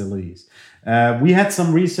research facilities. We had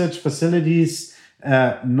some research facilities,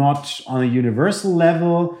 not on a universal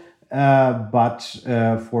level, but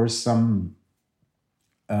for some,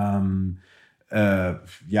 how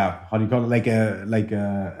do you call it? Like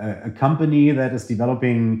a company that is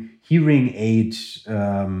developing hearing aid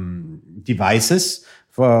devices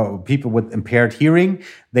for people with impaired hearing.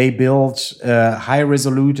 They built a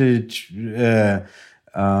high-resoluted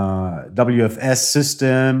WFS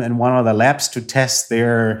system in one of the labs to test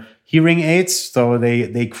their hearing aids. So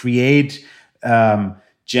they create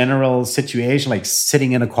general situation like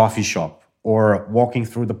sitting in a coffee shop or walking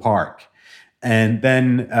through the park, and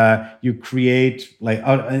then you create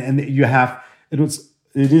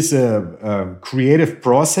it is a creative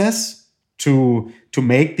process to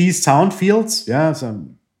make these sound fields. Yeah,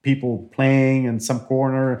 some people playing in some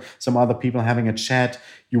corner, some other people having a chat.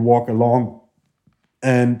 You walk along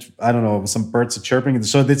and I don't know, some birds are chirping.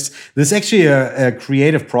 So this is actually a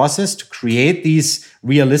creative process to create these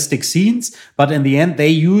realistic scenes. But in the end, they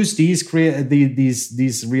use these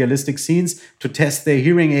realistic scenes to test their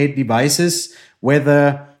hearing aid devices,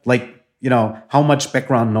 whether how much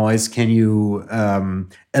background noise can you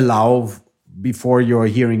allow before your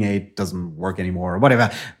hearing aid doesn't work anymore or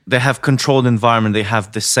whatever. They have controlled environment. They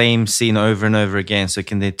have the same scene over and over again. So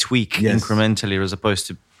can they tweak incrementally as opposed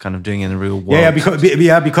to kind of doing it in the real world?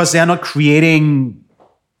 Because they are not creating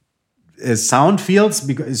sound fields.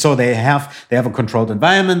 So they have a controlled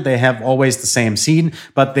environment. They have always the same scene,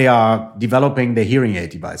 but they are developing the hearing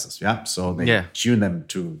aid devices. Yeah, so they tune them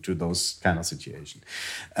to those kind of situations.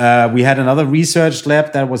 We had another research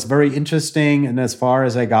lab that was very interesting, and as far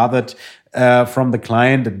as I gathered from the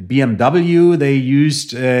client at BMW, they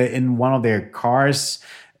used in one of their cars.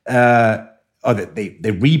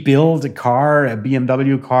 They rebuild a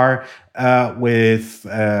BMW car with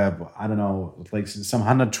I don't know, like some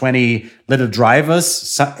 120 little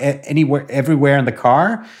drivers everywhere in the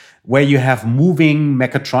car, where you have moving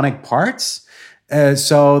mechatronic parts,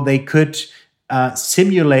 so they could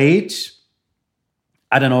simulate.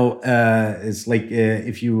 I don't know. It's like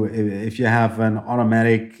if you have an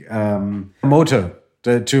automatic motor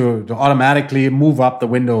to automatically move up the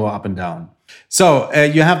window up and down. So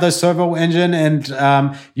you have the servo engine,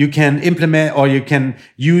 and you can implement, or you can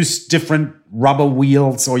use different rubber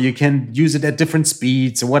wheels, or you can use it at different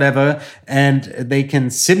speeds or whatever, and they can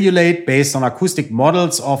simulate based on acoustic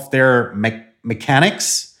models of their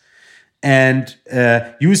mechanics, and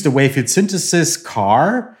use the wavefield synthesis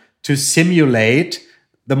car to simulate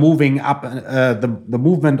the moving up, the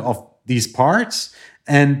movement of these parts,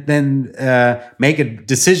 and then make a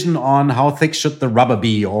decision on how thick should the rubber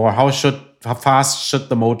be, or how fast should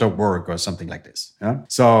the motor work, or something like this. Yeah?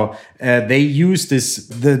 So they use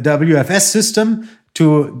the WFS system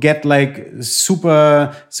to get like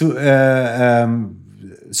super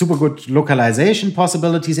good localization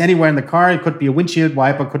possibilities anywhere in the car. It could be a windshield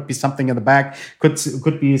wiper, could be something in the back,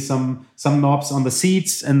 could be some knobs on the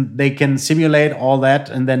seats, and they can simulate all that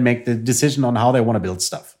and then make the decision on how they want to build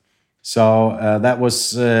stuff. So that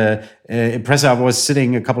was impressive. I was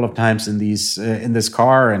sitting a couple of times in this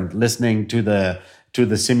car and listening to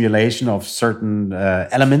the simulation of certain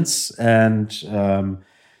elements, and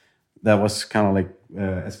that was kind of like,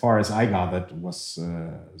 as far as I gathered, was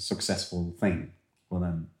a successful thing for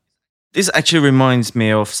them. This actually reminds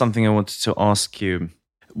me of something I wanted to ask you.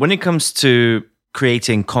 When it comes to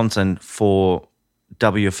creating content for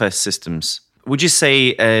WFS systems, would you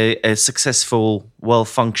say a successful,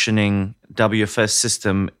 well-functioning WFS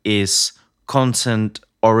system is content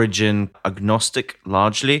origin agnostic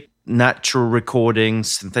largely? Natural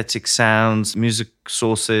recordings, synthetic sounds, music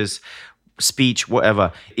sources, speech,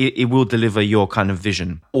 whatever. It will deliver your kind of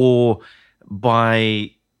vision. Or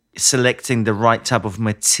by selecting the right type of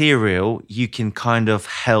material, you can kind of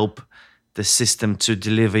help the system to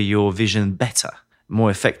deliver your vision better,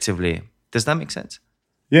 more effectively. Does that make sense?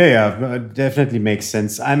 Yeah, definitely makes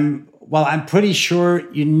sense. I'm pretty sure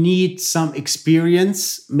you need some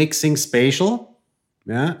experience mixing spatial.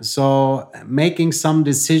 Yeah, so making some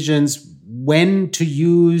decisions when to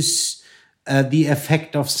use the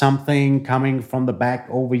effect of something coming from the back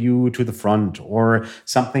over you to the front, or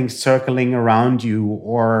something circling around you,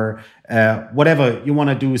 or whatever you want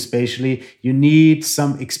to do spatially. You need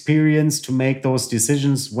some experience to make those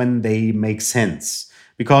decisions when they make sense.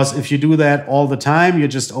 Because if you do that all the time, you're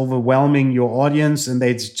just overwhelming your audience, and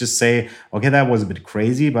they just say, okay, that was a bit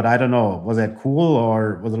crazy, but I don't know, was that cool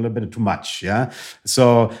or was it a little bit too much? Yeah.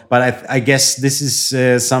 So, but I guess this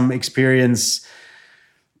is some experience,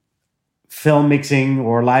 film mixing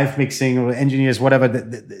or live mixing or engineers, whatever.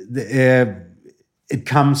 It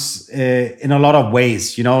comes in a lot of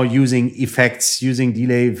ways, using effects, using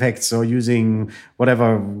delay effects, or using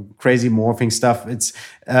whatever crazy morphing stuff. It's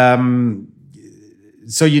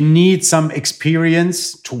so you need some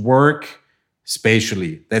experience to work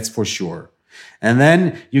spatially, that's for sure. And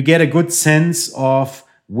then you get a good sense of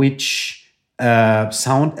which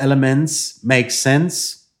sound elements make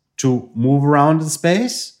sense to move around in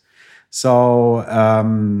space. So,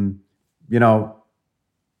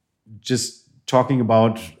 just talking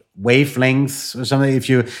about wavelengths or something,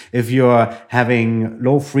 if you're having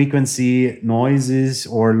low frequency noises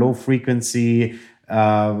or low frequency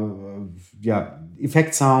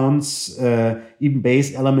effect sounds, even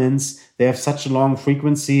bass elements, they have such a long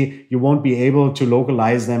frequency, you won't be able to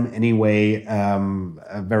localize them anyway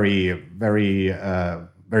very, very,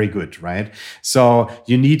 very good, right? So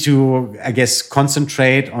you need to, I guess,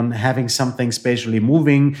 concentrate on having something spatially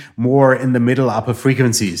moving more in the middle upper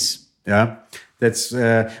frequencies. Yeah,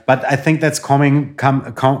 But I think that's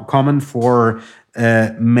common for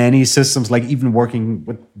many systems, like even working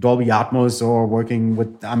with Dolby Atmos or working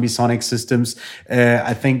with ambisonic systems.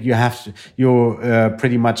 I think you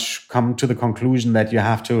pretty much come to the conclusion that you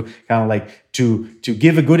have to kind of like to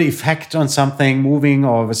give a good effect on something moving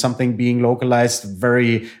or something being localized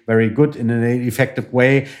very, very good in an effective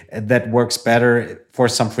way that works better for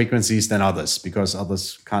some frequencies than others, because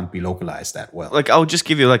others can't be localized that well. Like, I'll just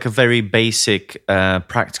give you like a very basic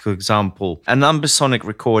practical example. An ambisonic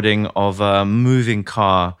recording of a moving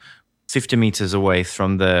car 50 meters away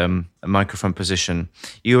from the microphone position.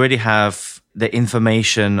 You already have the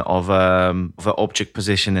information of an object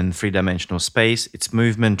position in three-dimensional space, its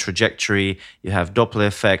movement, trajectory, you have Doppler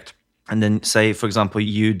effect, and then say, for example,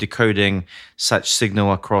 you decoding such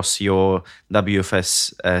signal across your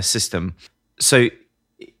WFS system. So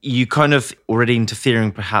you kind of already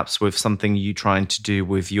interfering perhaps with something you're trying to do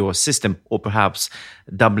with your system, or perhaps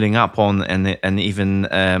doubling up on and even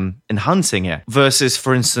enhancing it. Versus,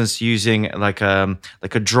 for instance, using like a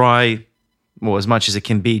dry, or as much as it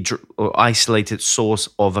can be, or isolated source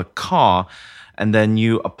of a car, and then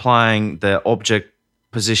you applying the object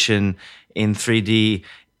position in 3D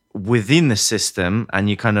within the system, and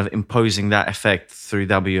you kind of imposing that effect through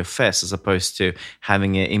WFS as opposed to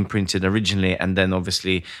having it imprinted originally and then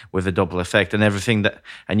obviously with a Doppler effect and everything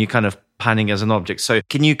and you kind of panning as an object. So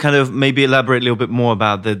can you kind of maybe elaborate a little bit more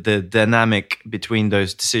about the dynamic between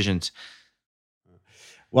those decisions?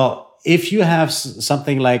 Well, if you have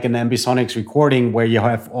something like an ambisonics recording where you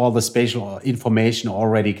have all the spatial information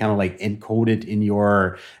already kind of like encoded in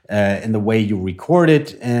your in the way you record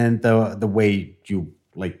it and the way you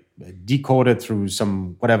like decode it through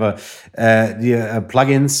some whatever the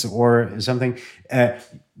plugins or something,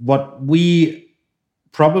 what we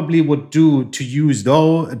probably would do to use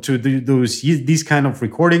these kind of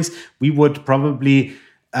recordings, we would probably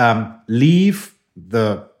leave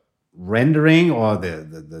the rendering or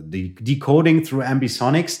the decoding through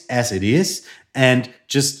ambisonics as it is, and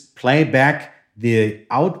just play back the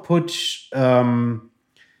output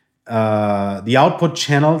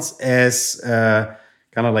channels as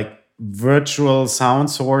kind of like virtual sound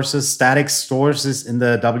sources, static sources in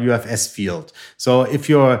the WFS field. So if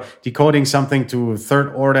you're decoding something to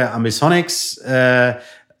third order ambisonics,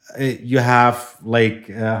 you have like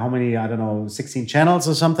how many, I don't know, 16 channels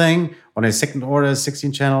or something. On a second order,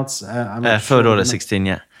 16 channels. Third order 16,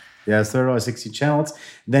 yeah. Yeah, third order 16 channels.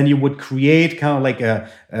 Then you would create kind of like a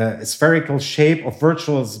spherical shape of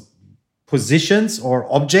virtual positions or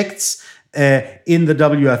objects in the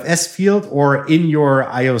WFS field or in your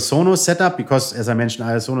IOSono setup, because as I mentioned,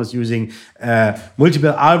 IOSono is using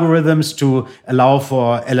multiple algorithms to allow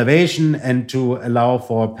for elevation and to allow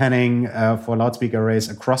for panning for loudspeaker arrays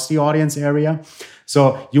across the audience area.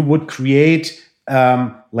 So you would create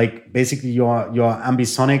like basically your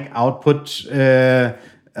ambisonic output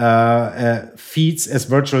feeds as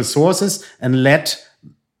virtual sources and let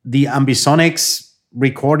the ambisonics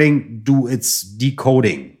recording do its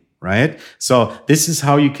decoding. Right. So this is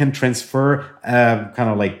how you can transfer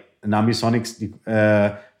kind of like an ambisonics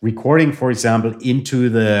recording, for example, into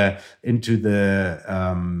the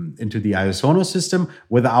IOSono system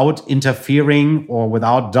without interfering or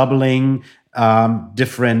without doubling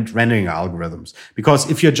different rendering algorithms. Because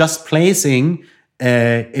if you're just placing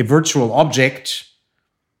a virtual object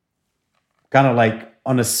kind of like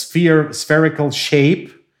on a spherical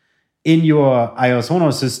shape in your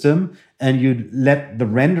IOSono system, and you let the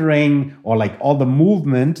rendering or like all the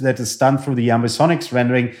movement that is done through the ambisonics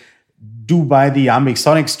rendering do by the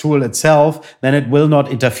ambisonics tool itself, then it will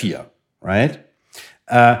not interfere, right?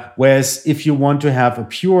 Whereas if you want to have a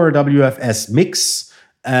pure WFS mix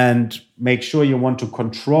and make sure you want to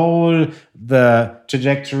control the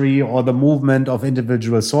trajectory or the movement of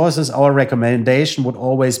individual sources, our recommendation would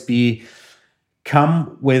always be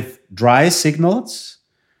come with dry signals,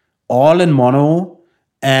 all in mono,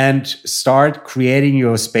 and start creating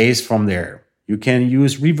your space from there. You can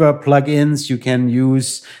use reverb plugins. You can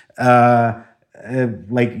use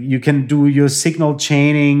like you can do your signal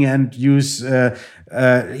chaining and use even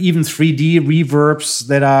 3D reverbs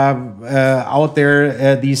that are out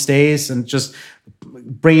there these days, and just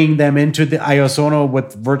bringing them into the IOSono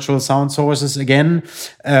with virtual sound sources again,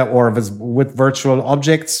 or with virtual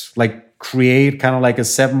objects, like create kind of like a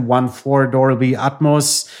 714 Dolby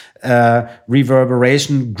Atmos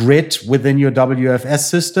reverberation grid within your WFS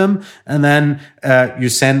system, and then you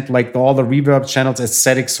send like all the reverb channels as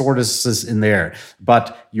static sources in there.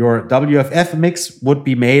 But your WFF mix would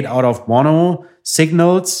be made out of mono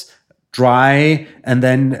signals, dry, and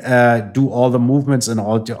then do all the movements and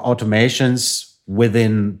all the automations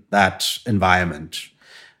within that environment.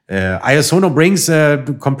 Iosono brings a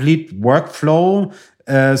complete workflow,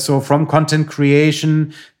 so from content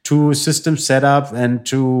creation to system setup and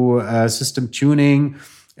to system tuning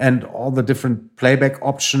and all the different playback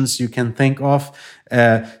options you can think of.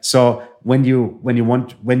 So when you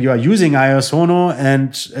are using Iosono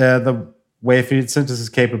and the wave synthesis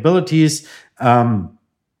capabilities,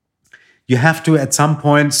 you have to at some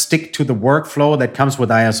point stick to the workflow that comes with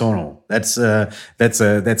Iosono. That's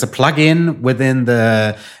a plugin within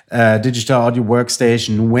the digital audio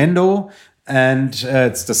workstation Nuendo, and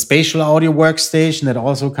it's the spatial audio workstation that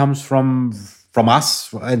also comes from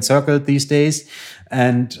us Encircled these days,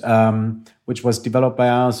 and which was developed by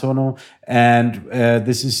Iosono. And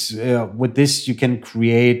this is with this you can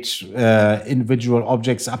create individual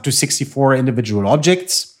objects, up to 64 individual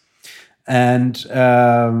objects, and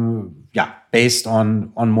based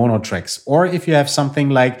on mono tracks. Or if you have something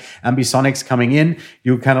like ambisonics coming in,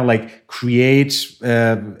 you kind of like create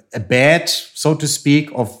a bed, so to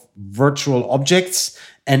speak, of virtual objects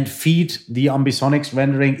and feed the ambisonics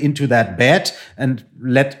rendering into that bed and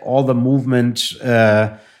let all the movement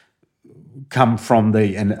come from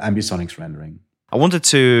the ambisonics rendering. I wanted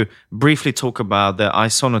to briefly talk about the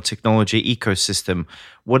Iosono technology ecosystem.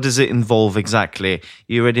 What does it involve exactly?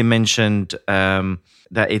 You already mentioned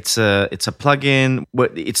that it's a plugin.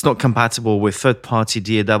 It's not compatible with third-party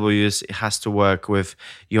DAWs. It has to work with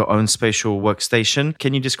your own spatial workstation.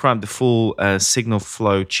 Can you describe the full signal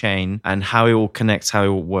flow chain and how it all connects, how it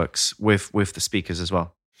all works with the speakers as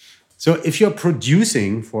well? So if you're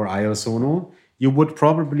producing for Iosono, you would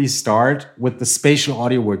probably start with the Spatial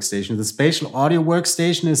Audio Workstation. The Spatial Audio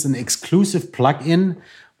Workstation is an exclusive plugin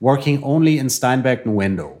working only in Steinberg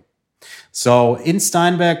Nuendo. So in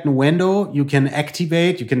Steinberg Nuendo, you can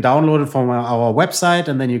download it from our website,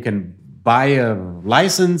 and then you can buy a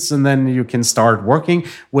license, and then you can start working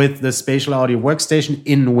with the Spatial Audio Workstation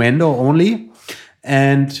in Nuendo only.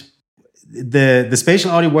 And the Spatial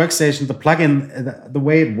Audio Workstation, the plugin, the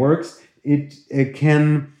way it works, it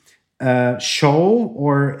can show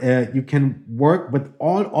or you can work with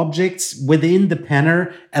all objects within the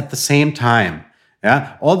panner at the same time.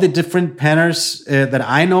 Yeah, all the different panners that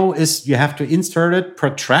I know is you have to insert it per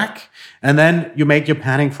track, and then you make your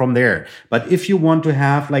panning from there. But if you want to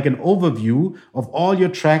have like an overview of all your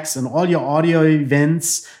tracks and all your audio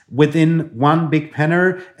events within one big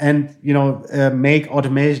panner, and make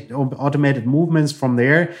automated movements from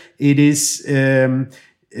there, it is.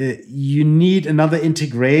 You need another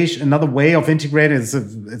integration, another way of integrating.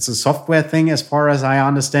 It's a software thing, as far as I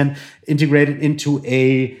understand, integrated into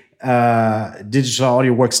a digital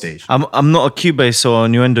audio workstation. I'm not a Cubase or a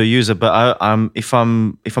Nuendo user, but if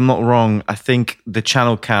I'm not wrong, I think the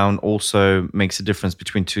channel count also makes a difference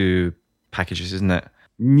between two packages, isn't it?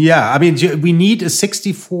 Yeah, I mean, we need a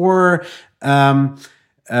 64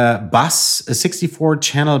 bus, a 64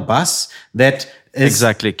 channel bus that.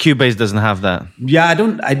 Exactly. Cubase doesn't have that. Yeah,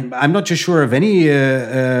 I'm not too sure of any.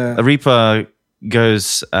 Reaper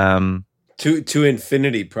goes to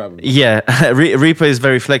infinity, probably. Yeah, Reaper is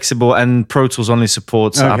very flexible, and Pro Tools only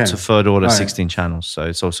supports up to third order 16 channels, so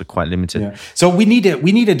it's also quite limited. Yeah. So we need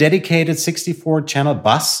a dedicated 64 channel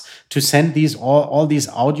bus to send all these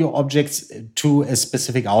audio objects to a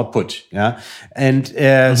specific output. Yeah, and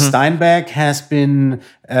Steinberg has been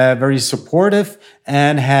very supportive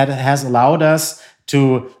and has allowed us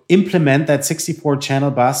to implement that 64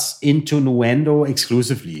 channel bus into Nuendo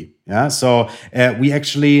exclusively. Yeah, so we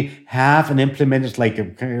actually have an implemented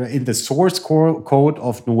in the source code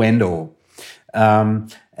of Nuendo,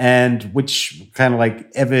 and which kind of like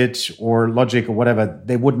Avid or Logic or whatever,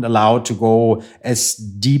 they wouldn't allow to go as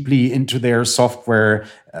deeply into their software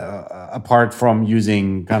apart from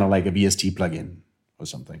using kind of like a VST plugin or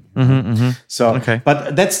something. So,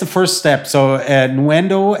 but that's the first step. So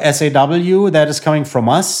Nuendo SAW, that is coming from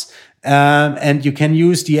us. And you can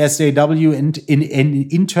use the SAW in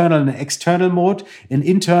internal and external mode. In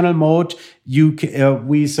internal mode,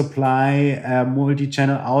 we supply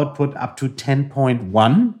multi-channel output up to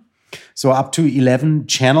 10.1. So up to 11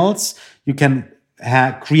 channels. You can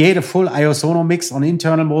create a full Iosono mix on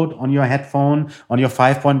internal mode on your headphone, on your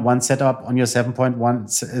 5.1 setup, on your 7.1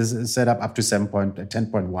 setup up to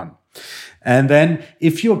 10.1. And then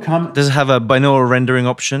if you come... Does it have a binaural rendering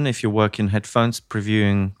option if you work in headphones,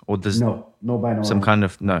 previewing, or does... No binaural. Some kind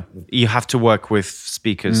of... No. You have to work with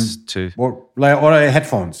speakers to... Or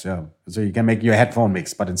headphones, yeah. So you can make your headphone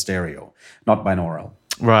mix, but in stereo, not binaural.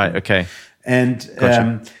 Right, okay. And...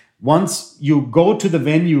 Gotcha. Once you go to the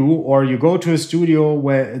venue or you go to a studio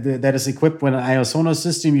that is equipped with an Iosono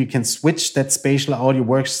system, you can switch that spatial audio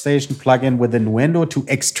workstation plugin within Nuendo to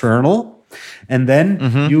external. And then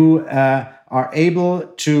you are able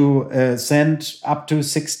to send up to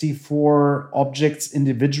 64 objects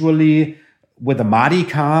individually with a MADI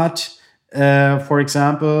card, for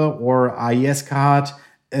example, or AES card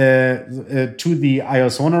to the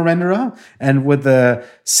Iosono renderer. And with the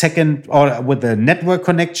with the network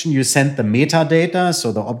connection, you send the metadata,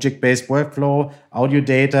 so the object-based workflow, audio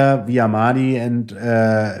data via MADI and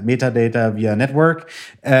metadata via network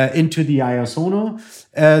into the Iosono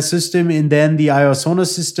system. And then the Iosono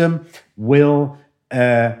system will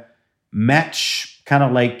match kind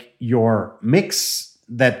of like your mix,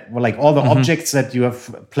 that like all the objects that you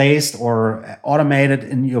have placed or automated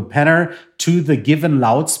in your panner to the given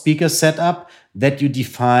loudspeaker setup that you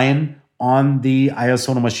define on the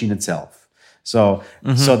Iosono machine itself. So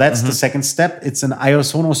that's the second step. It's an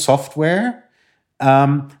Iosono software,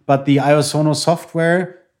 but the Iosono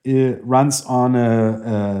software runs on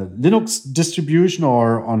a Linux distribution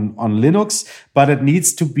or on Linux, but it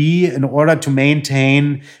needs to be, in order to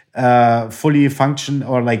maintain fully function,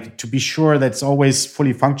 or like to be sure that it's always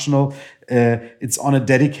fully functional, it's on a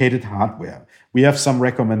dedicated hardware. We have some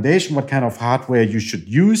recommendation what kind of hardware you should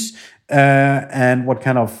use and what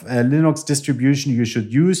kind of Linux distribution you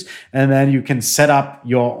should use, and then you can set up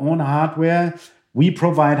your own hardware. We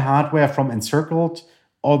provide hardware from Encircled.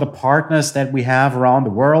 All the partners that we have around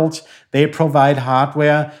the world, they provide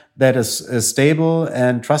hardware that is stable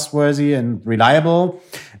and trustworthy and reliable.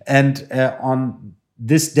 And on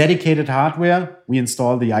this dedicated hardware, we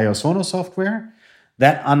install the Iosono software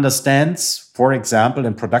that understands, for example,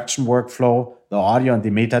 in production workflow, the audio and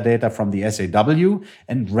the metadata from the SAW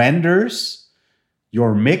and renders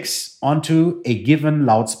your mix onto a given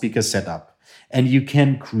loudspeaker setup. And you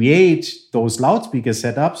can create those loudspeaker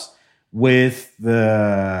setups with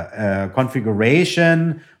the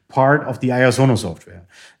configuration part of the Iosono software.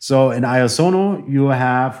 So in Iosono, you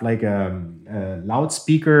have like a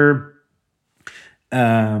loudspeaker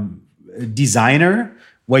designer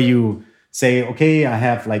where you say, okay, I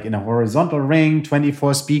have like in a horizontal ring,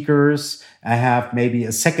 24 speakers. I have maybe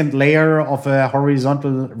a second layer of a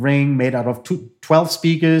horizontal ring made out of 12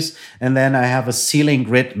 speakers. And then I have a ceiling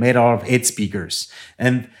grid made out of 8 speakers.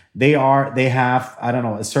 And they have, I don't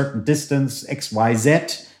know, a certain distance, X, Y, Z,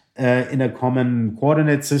 in a common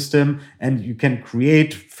coordinate system. And you can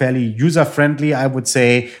create fairly user-friendly, I would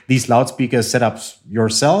say, these loudspeaker setups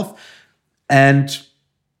yourself. And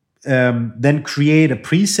then create a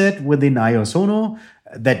preset within Iosono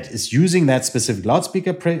that is using that specific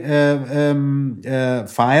loudspeaker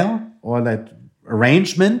file or that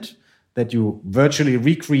arrangement that you virtually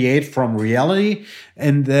recreate from reality.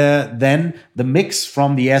 And then the mix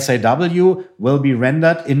from the SAW will be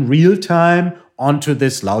rendered in real time onto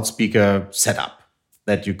this loudspeaker setup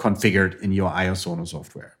that you configured in your Iosono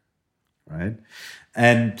software, right?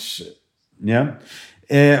 And yeah.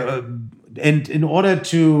 And in order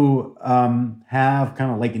to have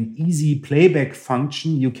kind of like an easy playback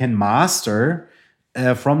function, you can master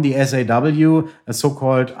from the SAW a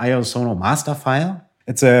so-called Iosono master file.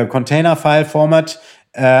 It's a container file format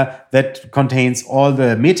that contains all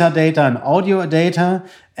the metadata and audio data,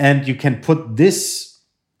 and you can put this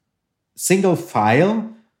single file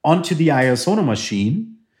onto the Iosono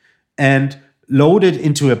machine and load it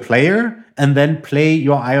into a player and then play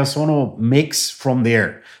your Iosono mix from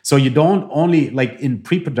there. So you don't only, like in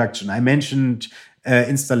pre-production, I mentioned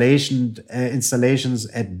installations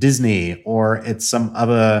at Disney or at some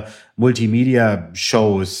other multimedia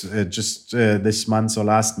shows. Just this month or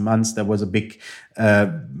last month, there was a big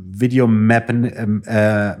video mapping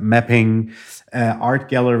art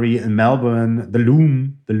gallery in Melbourne, the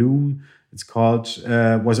Loom. It's called,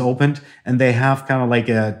 was opened, and they have kind of like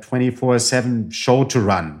a 24/7 show to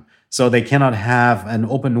run. So they cannot have an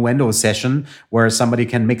open window session where somebody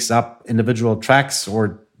can mix up individual tracks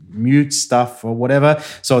or mute stuff or whatever.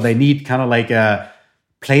 So they need kind of like a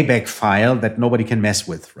playback file that nobody can mess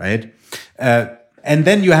with, right? And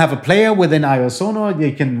then you have a player within Iosono.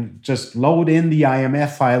 You can just load in the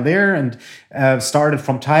IMF file there and start it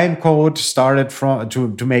from timecode,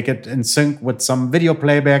 to make it in sync with some video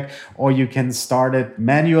playback, or you can start it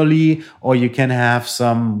manually, or you can have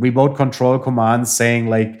some remote control commands saying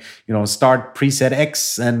like, start preset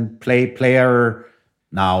X and play player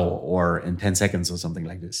now or in 10 seconds or something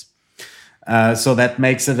like this. So that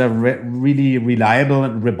makes it a really reliable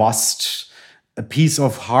and robust a piece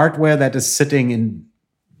of hardware that is sitting in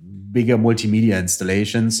bigger multimedia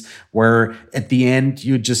installations, where at the end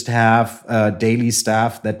you just have daily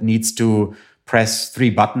staff that needs to press 3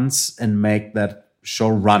 buttons and make that show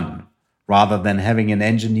run, rather than having an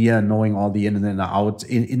engineer knowing all the ins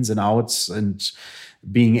and outs and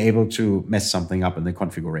being able to mess something up in the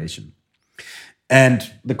configuration.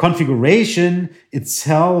 And the configuration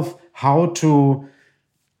itself, how to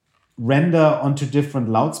render onto different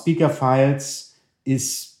loudspeaker files,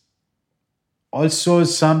 is also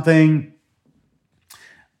something.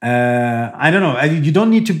 I don't know. You don't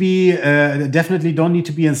need to be definitely don't need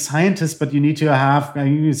to be a scientist, but you need to have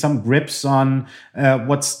some grips on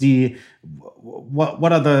what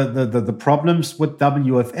are the problems with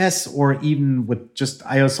WFS or even with just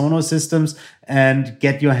IOSono systems, and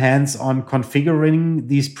get your hands on configuring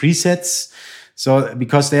these presets. So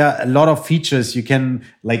because there are a lot of features, you can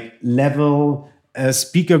like level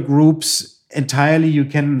speaker groups entirely. You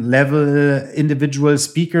can level individual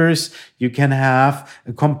speakers. You can have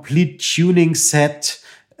a complete tuning set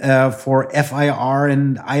for FIR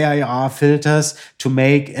and IIR filters to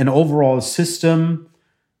make an overall system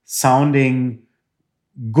sounding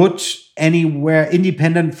good anywhere,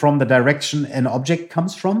 independent from the direction an object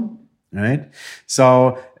comes from. Right.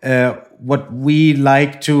 So what we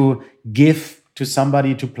like to give to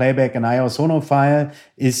somebody to playback an IOSono file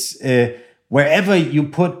is wherever you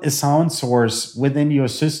put a sound source within your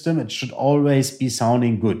system, it should always be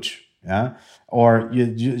sounding good. Yeah. Or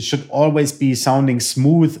you should always be sounding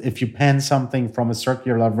smooth if you pan something from a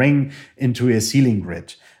circular ring into a ceiling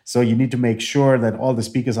grid. So you need to make sure that all the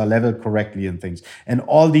speakers are leveled correctly and things. And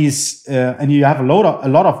all these, and you have a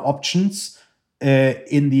lot of options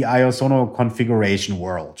in the IOSono configuration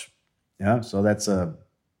world. Yeah, so that's a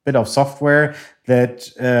bit of software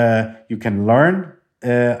that you can learn.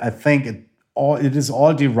 I think it is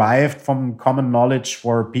all derived from common knowledge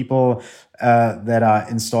for people that are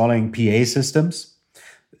installing PA systems.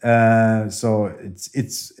 So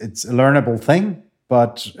it's a learnable thing,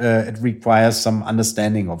 but it requires some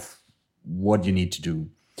understanding of what you need to do.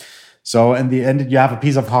 So in the end, you have a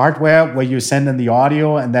piece of hardware where you send in the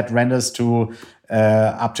audio, and that renders to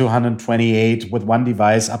up to 128 with one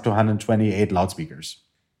device, up to 128 loudspeakers.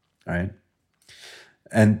 All right.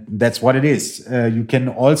 And that's what it is. You can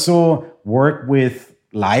also work with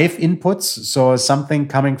live inputs. So something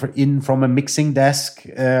coming in from a mixing desk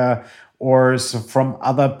or from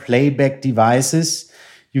other playback devices.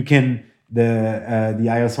 You can, the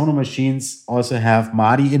IOSono machines also have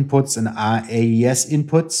MADI inputs and AES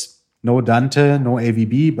inputs. No Dante, no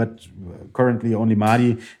AVB, but currently only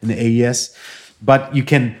MADI and AES. But you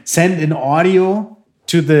can send in audio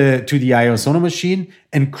to the IOSono machine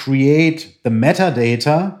and create the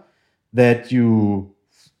metadata that you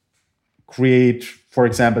create, for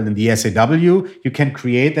example, in the SAW. You can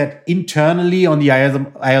create that internally on the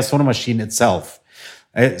IOSono machine itself.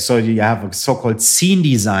 So you have a so-called scene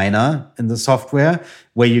designer in the software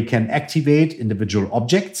where you can activate individual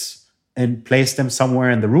objects and place them somewhere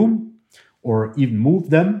in the room or even move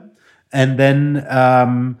them. And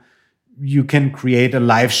then you can create a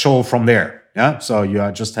live show from there. Yeah, so you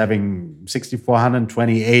are just having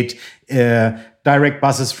 6428 direct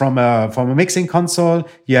buses from a mixing console.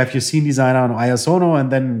 You have your scene designer on IOSono,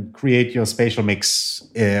 and then create your spatial mix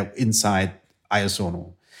inside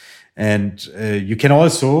IOSono. And you can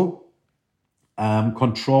also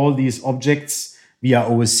control these objects via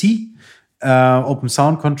OSC, Open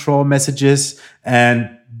Sound Control messages,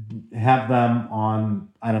 and have them on,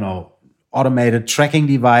 I don't know, automated tracking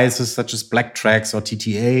devices such as BlackTracks or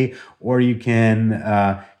TTA, or you can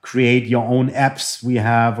create your own apps. We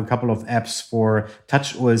have a couple of apps for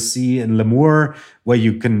Touch OSC and Lemur, where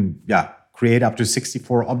you can create up to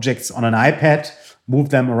 64 objects on an iPad,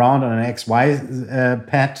 move them around on an XY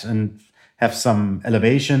pad, and have some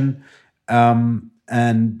elevation, and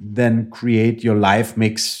then create your live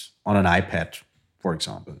mix on an iPad, for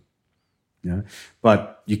example. Yeah,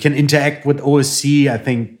 but you can interact with OSC, I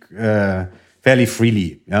think, fairly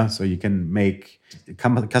freely. Yeah, so you can make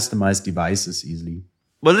customized devices easily.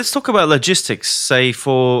 Well, let's talk about logistics. Say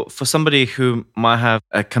for somebody who might have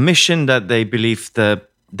a commission that they believe the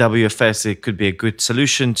WFS it could be a good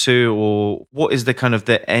solution to, or what is the kind of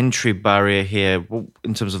the entry barrier here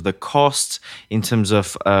in terms of the cost, in terms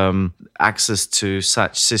of access to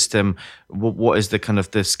such system? What is the kind of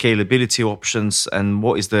the scalability options, and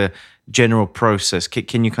what is the general process?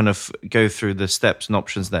 Can you kind of go through the steps and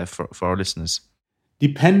options there for our listeners?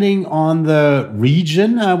 Depending on the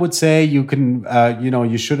region, I would say you can,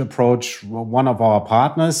 you should approach one of our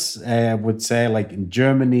partners. I would say like in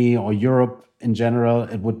Germany or Europe in general,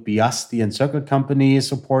 it would be us, the Encircle company,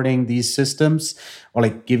 supporting these systems, or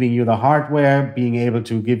like giving you the hardware, being able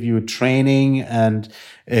to give you training, and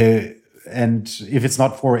if it's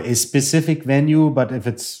not for a specific venue, but if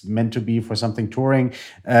it's meant to be for something touring,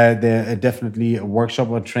 definitely a workshop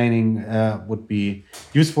or training would be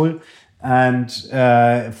useful. And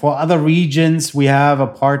for other regions, we have a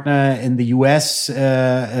partner in the US,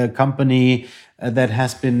 a company that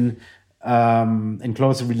has been in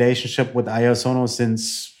close relationship with Iosono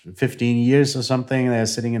since 15 years or something. They're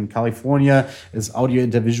sitting in California. It's Audio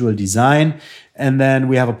Intervisual Design. And then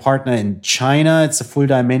we have a partner in China. It's a Full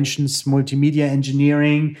Dimensions Multimedia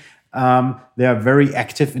Engineering. They are very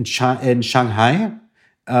active in Shanghai.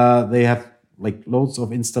 They have like loads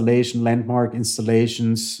of landmark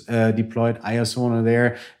installations deployed Iosono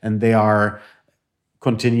there, and they are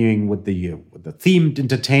continuing with the themed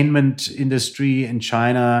entertainment industry in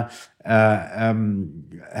China.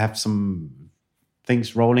 Have some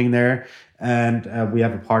things rolling there, and we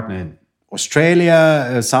have a partner in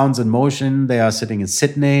Australia, Sounds in Motion. They are sitting in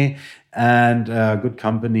Sydney, and a good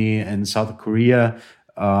company in South Korea,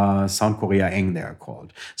 Sound Korea Eng, they are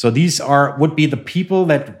called. So these would be the people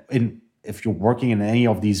that if you're working in any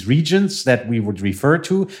of these regions that we would refer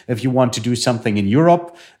to. If you want to do something in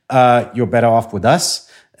Europe, you're better off with us.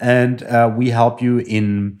 And we help you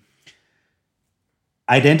in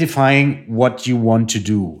identifying what you want to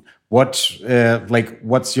do. What's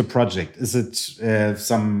your project? Is it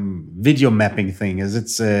some video mapping thing? Is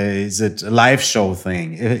it a live show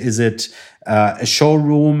thing? Is it a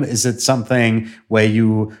showroom? Is it something where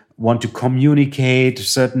you want to communicate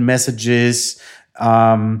certain messages?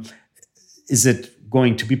 Is it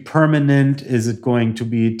going to be permanent? Is it going to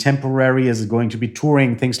be temporary? Is it going to be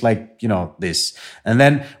touring? Things like, this. And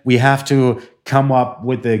then we have to come up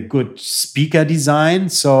with a good speaker design.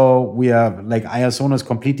 So we are like Iosono is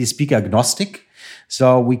completely speaker agnostic.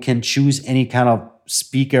 So we can choose any kind of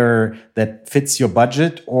speaker that fits your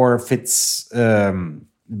budget or fits the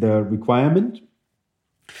requirement,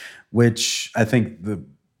 which I think the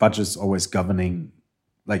budget's always governing.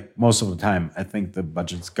 Like most of the time, I think the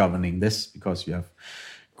budget's governing this because you have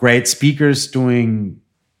great speakers doing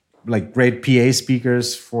like great PA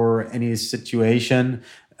speakers for any situation.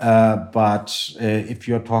 But if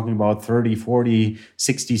you're talking about 30, 40,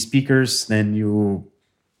 60 speakers, then you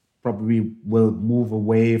probably will move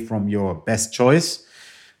away from your best choice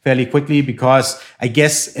fairly quickly, because I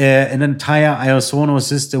guess an entire Iosono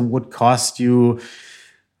system would cost you,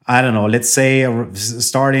 I don't know, let's say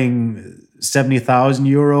starting 70,000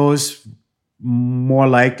 euros, more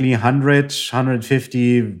likely 100,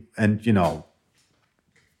 150, and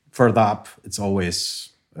further up, it's always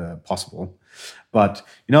possible. But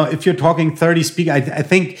if you're talking 30 speakers, I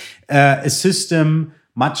think a system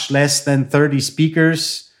much less than 30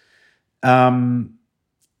 speakers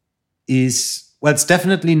it's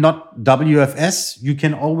definitely not WFS. You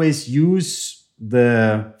can always use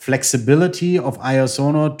the flexibility of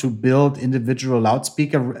Iosono to build individual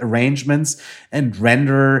loudspeaker arrangements and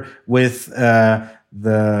render with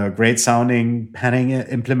the great sounding panning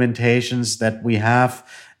implementations that we have,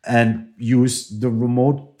 and use the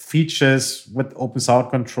remote features with open sound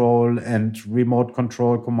control and remote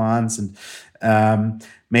control commands, and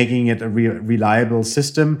making it a reliable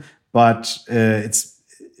system. But it's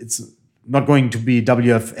not going to be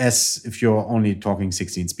WFS if you're only talking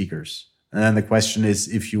 16 speakers. And then the question is,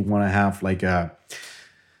 if you want to have like a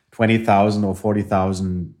 20,000 or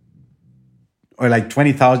 40,000 or like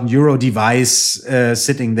 20,000 euro device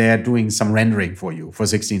sitting there doing some rendering for you for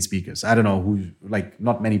 16 speakers. I don't know who, like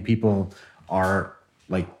not many people are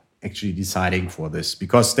like actually deciding for this,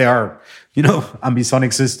 because there are,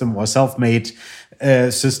 ambisonic system or self-made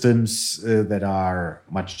systems that are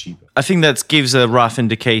much cheaper. I think that gives a rough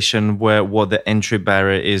indication what the entry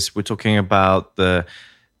barrier is. We're talking about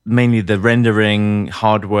mainly the rendering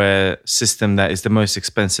hardware system that is the most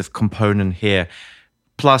expensive component here,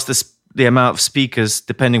 plus the amount of speakers,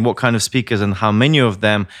 depending what kind of speakers and how many of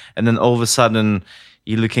them, and then all of a sudden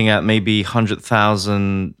you're looking at maybe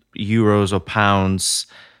 100,000 euros or pounds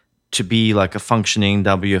to be like a functioning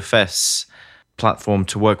WFS platform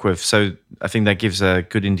to work with. So I think that gives a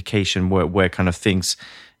good indication where kind of things,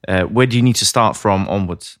 where do you need to start from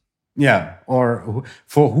onwards? Yeah, or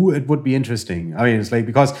for who it would be interesting. I mean, it's like,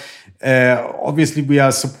 because obviously we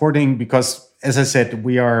are supporting, because as I said,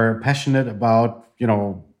 we are passionate about,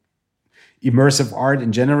 immersive art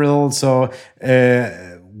in general. So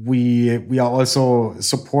we are also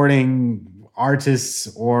supporting artists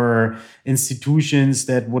or institutions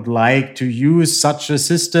that would like to use such a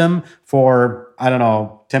system for, I don't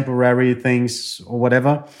know, temporary things or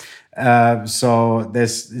whatever. So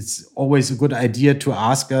it's always a good idea to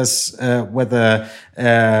ask us whether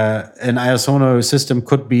an Iosono system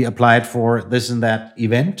could be applied for this and that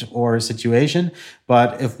event or situation.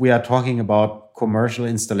 But if we are talking about commercial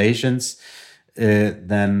installations,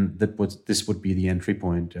 then this would be the entry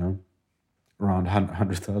point, around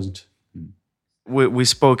 100,000. We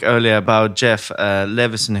spoke earlier about Jeff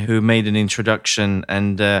Levison, who made an introduction,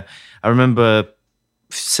 and I remember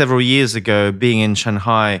several years ago being in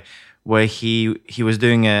Shanghai, where he was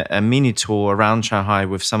doing a mini tour around Shanghai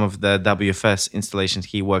with some of the WFS installations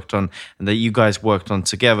he worked on and that you guys worked on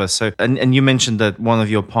together. So, and you mentioned that one of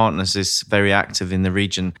your partners is very active in the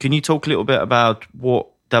region. Can you talk a little bit about what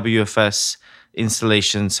WFS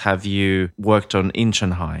installations have you worked on in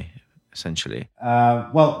Shanghai, essentially?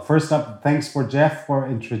 Well, first up, thanks for Jeff for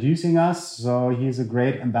introducing us. So he's a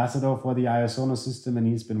great ambassador for the Iosono system, and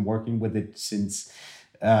he's been working with it since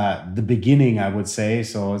the beginning, I would say.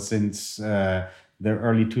 So since the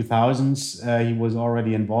early 2000s, he was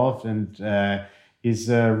already involved, and he's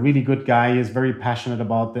a really good guy. He's very passionate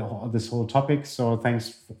about this whole topic. So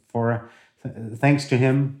thanks to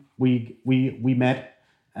him, we met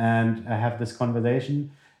and have this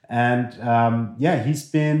conversation. And he's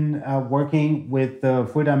been working with the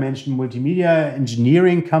Full Dimension Multimedia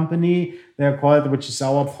Engineering Company, they're called, which is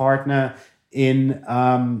our partner in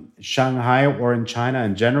Shanghai or in China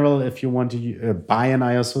in general, if you want to buy an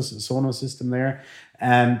Iosono system there.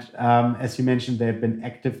 And as you mentioned, they've been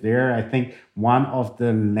active there. I think one of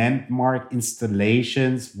the landmark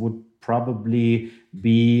installations would probably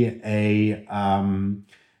be a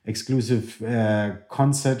exclusive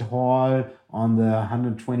concert hall on the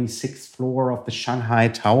 126th floor of the Shanghai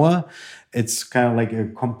Tower. It's kind of like a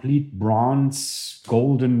complete bronze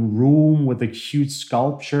golden room with a huge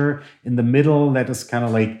sculpture in the middle that is kind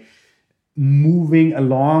of like moving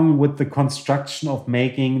along with the construction of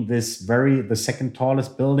making the second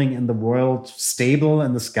tallest building in the world stable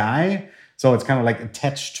in the sky. So it's kind of like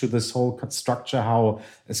attached to this whole structure, how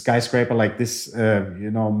a skyscraper like this,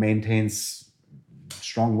 maintains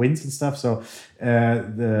strong winds and stuff. So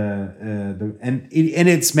it's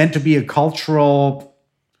meant to be a cultural,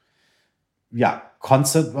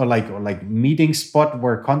 concert or like meeting spot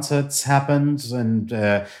where concerts happened,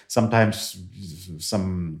 and sometimes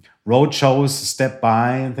some road shows step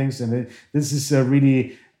by and things. And this is a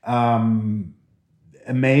really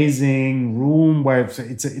amazing room where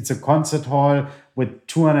it's a concert hall with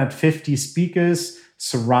 250 speakers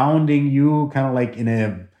surrounding you, kind of like in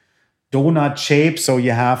a donut shape. So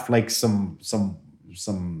you have like some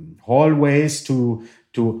hallways to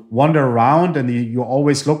wander around, and you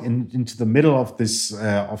always look into the middle of this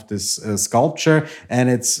sculpture, and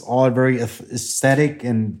it's all very aesthetic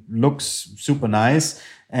and looks super nice.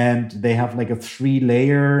 And they have like a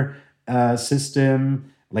 3-layer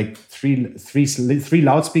system, like three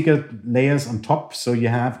loudspeaker layers on top, so you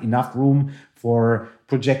have enough room for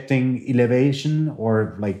projecting elevation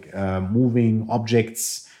or like moving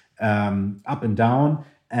objects up and down,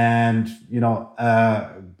 and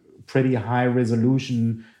pretty high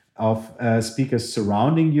resolution of speakers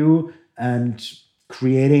surrounding you, and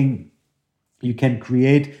you can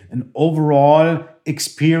create an overall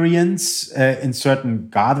experience in certain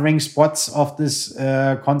gathering spots of this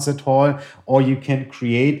concert hall, or you can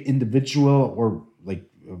create individual, or like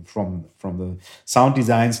from the sound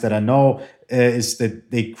designs that I know is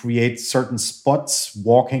that they create certain spots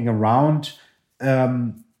walking around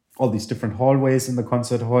all these different hallways in the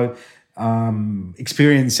concert hall,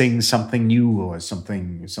 experiencing something new or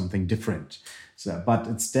something different. So, but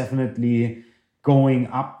it's definitely going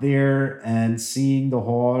up there and seeing the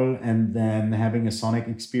hall and then having a sonic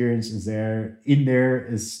experience in there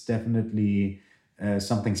is definitely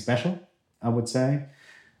something special, I would say.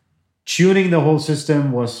 Tuning the whole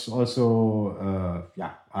system was also,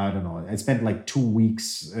 I don't know. I spent like 2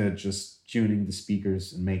 weeks just tuning the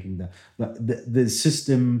speakers and making the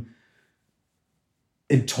system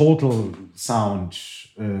in total sound,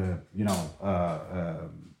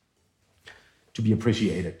 to be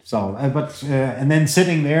appreciated. So, and then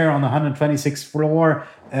sitting there on the 126th floor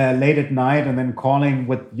late at night, and then calling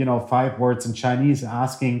with 5 words in Chinese,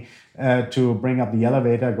 asking to bring up the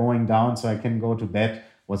elevator, going down so I can go to bed,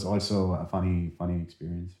 was also a funny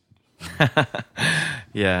experience.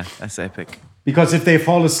 Yeah, that's epic. Because if they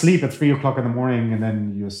fall asleep at 3 o'clock in the morning, and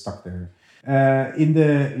then you're stuck there. In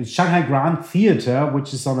the Shanghai Grand Theater,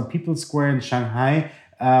 which is on the People's Square in Shanghai,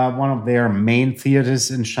 one of their main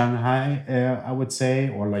theaters in Shanghai, I would say,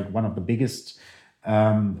 or like one of the biggest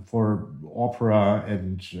for opera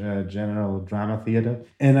and general drama theater.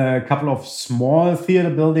 In a couple of small theater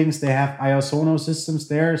buildings, they have Iosono systems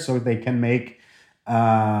there, so they can make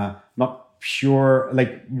not pure,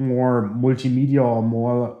 like more multimedia or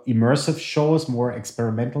more immersive shows, more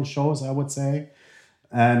experimental shows, I would say.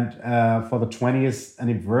 And for the 20th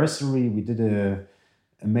anniversary, we did a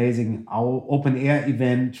amazing open air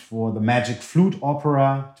event for the Magic Flute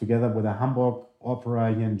Opera together with the Hamburg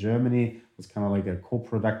Opera here in Germany. It was kind of like a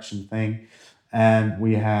co-production thing. And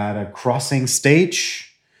we had a crossing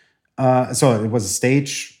stage. So it was a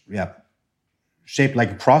stage, shaped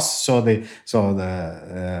like a cross. So the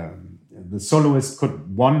soloist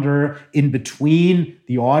could wander in between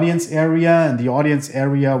the audience area, and the audience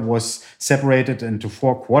area was separated into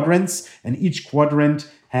 4 quadrants, and each quadrant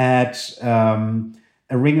had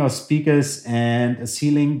a ring of speakers and a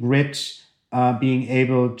ceiling grid being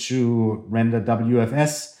able to render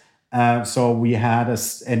WFS. So we had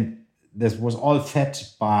and this was all fed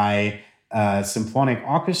by symphonic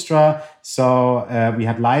orchestra. So we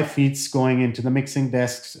had live feeds going into the mixing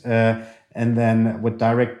desks, and then with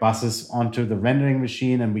direct buses onto the rendering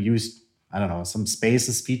machine. And we used, I don't know, some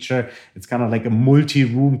Spaces feature. It's kind of like a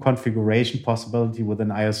multi-room configuration possibility within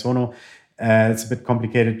Iosono. It's a bit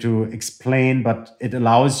complicated to explain, but it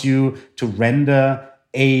allows you to render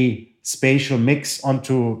a spatial mix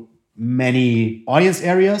onto many audience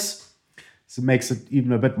areas. So it makes it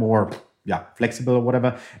even a bit more flexible or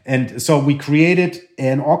whatever. And so we created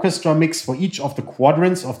an orchestra mix for each of the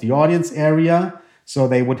quadrants of the audience area, so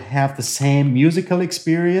they would have the same musical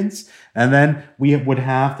experience. And then we would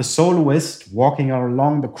have the soloist walking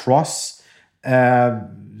along the cross,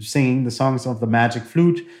 singing the songs of the Magic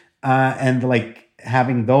Flute, and like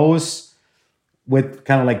having those with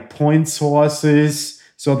kind of like point sources,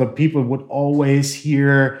 so that people would always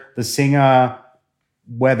hear the singer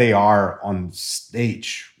where they are on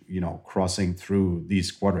stage, crossing through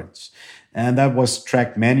these quadrants. And that was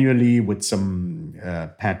tracked manually with some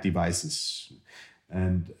pad devices,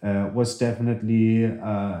 and was definitely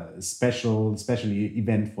a special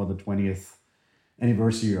event for the 20th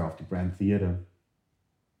anniversary of the Grand Theater.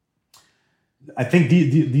 I think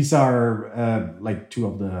these are like 2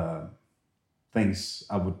 of the things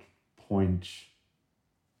I would point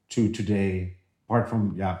to today. Apart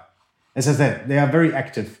from, as I said, they are very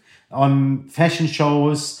active on fashion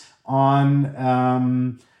shows,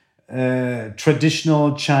 on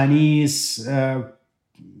traditional Chinese,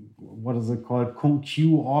 what is it called, Kung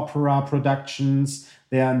Fu opera productions.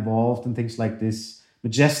 They are involved in things like this.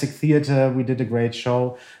 Majestic Theater, we did a great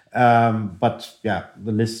show. But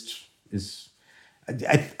the list is...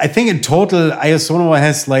 I think in total, Iosono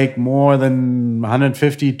has like more than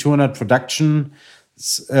 150, 200 productions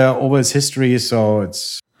over its history. So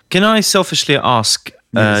it's... Can I selfishly ask,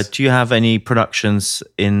 Yes. do you have any productions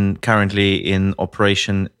currently in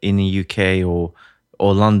operation in the UK or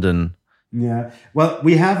London? Yeah, well,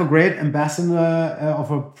 we have a great ambassador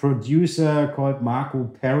of a producer called Marco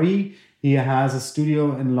Perry. He has a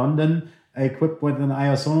studio in London equipped with an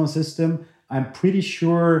Iosono system. I'm pretty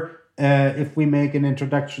sure if we make an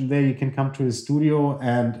introduction there, you can come to his studio,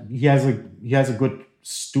 and he has a good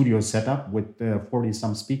studio setup with 40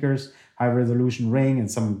 some speakers, high resolution ring, and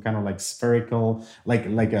some kind of like spherical, like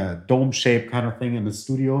a dome shaped kind of thing in the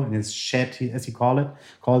studio, in his shed, as he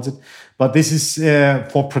calls it. But this is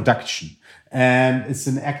for production. And it's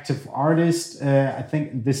an active artist. I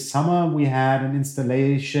think this summer we had an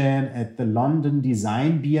installation at the London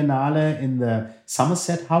Design Biennale in the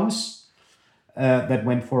Somerset House that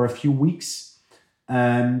went for a few weeks.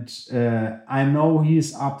 And I know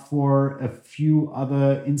he's up for a few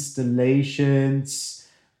other installations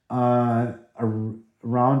around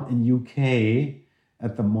in UK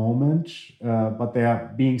at the moment, but they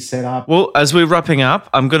are being set up. Well, as we're wrapping up,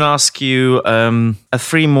 I'm going to ask you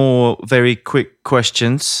 3 more very quick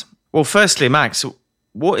questions. Well, firstly, Max,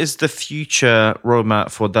 what is the future roadmap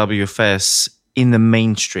for WFS in the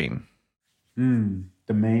mainstream?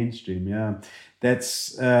 The mainstream, yeah.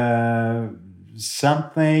 That's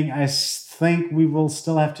something I think we will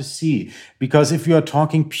still have to see. Because if you're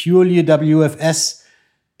talking purely WFS,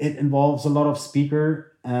 it involves a lot of speaker,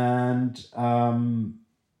 and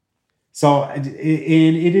so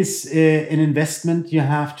it is an investment you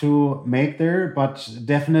have to make there, but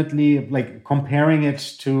definitely like comparing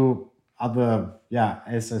it to other,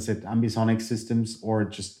 as I said, ambisonic systems or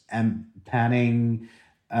just panning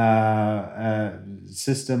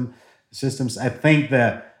systems. I think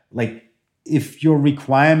that like if your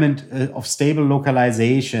requirement of stable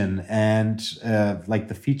localization and like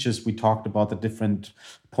the features we talked about, the different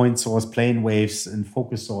point source plane waves and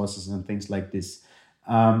focus sources and things like this,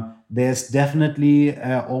 there's definitely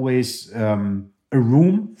always a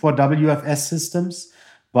room for WFS systems.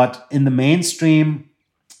 But in the mainstream,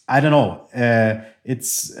 I don't know.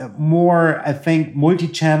 It's more, I think,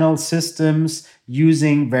 multi-channel systems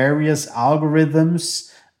using various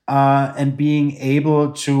algorithms and being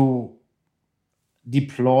able to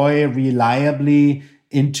deploy reliably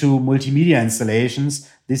into multimedia installations.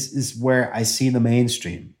 This is where I see the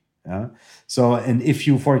mainstream. Yeah. So, and if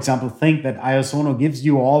you, for example, think that Iosono gives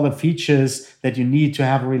you all the features that you need to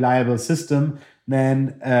have a reliable system,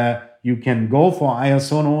 then you can go for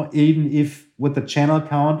Iosono, even if with the channel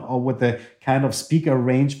count or with the kind of speaker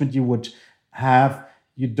arrangement you would have,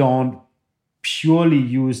 you don't purely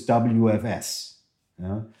use WFS.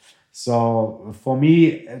 Yeah? So for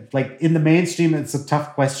me, like in the mainstream, it's a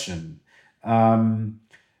tough question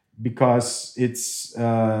because it's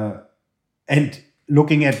and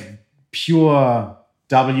looking at pure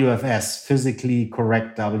WFS, physically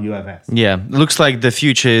correct WFS. Yeah, it looks like the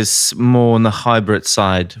future is more on the hybrid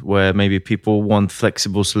side, where maybe people want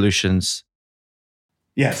flexible solutions.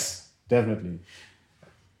 Yes, definitely.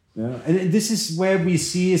 Yeah. And this is where we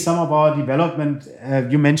see some of our development.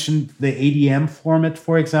 You mentioned the ADM format,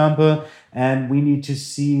 for example, and we need to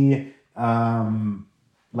see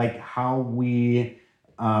like how we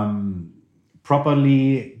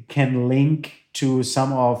properly can link to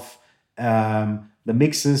some of the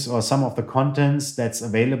mixes or some of the contents that's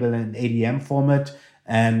available in ADM format,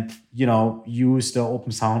 and use the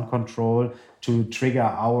open sound control to trigger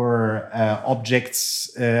our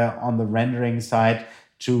objects on the rendering side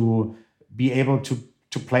to be able to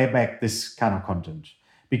play back this kind of content,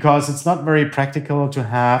 because it's not very practical to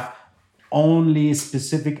have only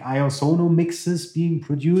specific Iosono mixes being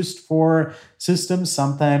produced for systems.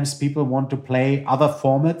 Sometimes people want to play other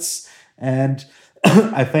formats, and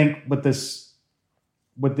I think with the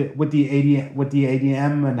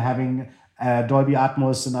ADM and having Dolby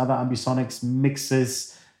Atmos and other ambisonics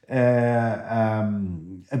mixes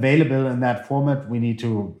available in that format, we need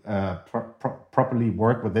to properly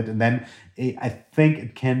work with it, and then I think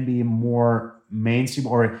it can be more mainstream,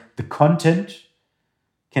 or the content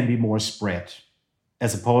can be more spread,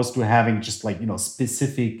 as opposed to having just like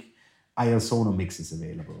specific Iosono mixes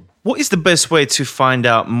available. What is the best way to find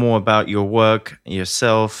out more about your work,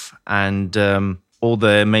 yourself, and all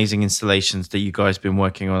the amazing installations that you guys have been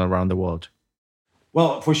working on around the world?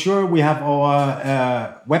 Well, for sure, we have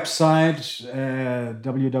our website,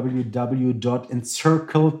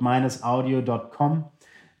 www.encircled-audio.com.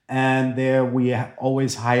 And there we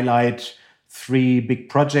always highlight 3 big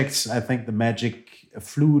projects. I think the Magic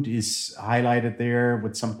Flute is highlighted there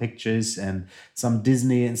with some pictures, and some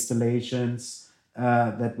Disney installations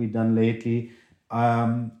that we've done lately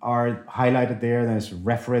are highlighted there. There's a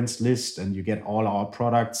reference list, and you get all our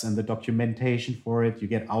products and the documentation for it. You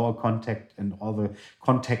get our contact and all the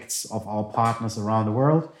contacts of our partners around the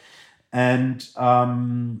world. And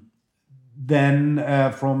then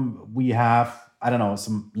we have,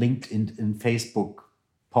 some LinkedIn and Facebook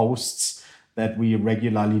posts that we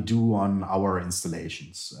regularly do on our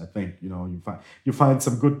installations. I think you find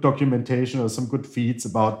some good documentation or some good feeds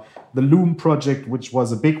about the Loom project, which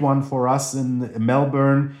was a big one for us in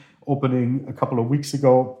Melbourne, opening a couple of weeks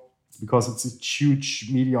ago, because it's a huge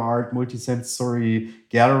media art multisensory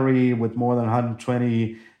gallery with more than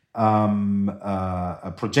 120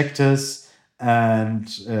 projectors and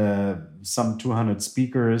some 200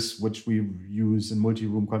 speakers, which we use in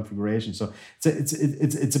multi-room configuration. So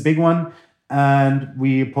it's a big one. And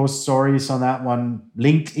we post stories on that one.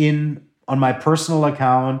 LinkedIn, on my personal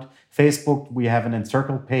account. Facebook, we have an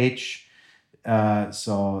Encircled page.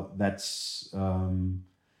 So that's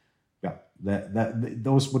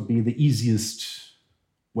those would be the easiest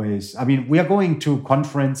ways. I mean, we are going to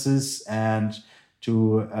conferences and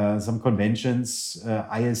to some conventions,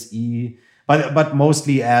 ISE, but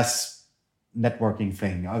mostly as networking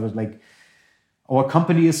thing. I was like, our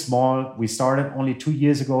company is small. We started only 2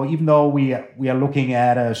 years ago, even though we are looking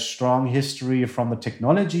at a strong history from the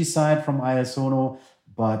technology side from Iosono,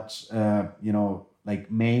 but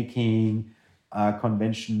like making a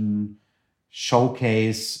convention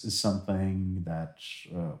showcase is something that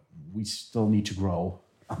we still need to grow,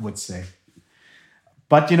 I would say.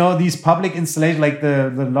 But these public installations, like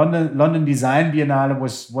the London Design Biennale,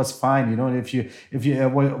 was fine. If you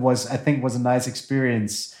was, I think, was a nice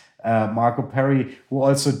experience. Marco Perry, who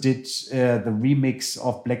also did the remix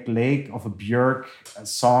of Black Lake of a Björk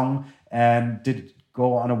song, and did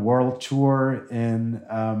go on a world tour in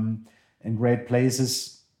great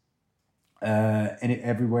places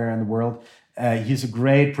everywhere in the world. He's a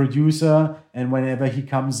great producer, and whenever he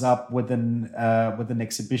comes up with an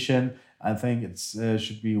exhibition, I think it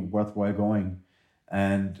should be worthwhile going.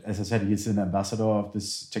 And as I said, he's an ambassador of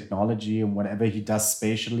this technology, and whatever he does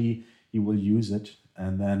spatially, he will use it.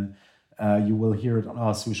 And then you will hear it on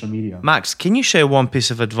our social media. Max, can you share one piece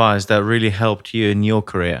of advice that really helped you in your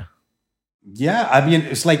career? Yeah, I mean,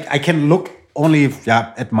 it's like I can look only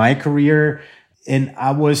at my career, and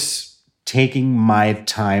I was taking my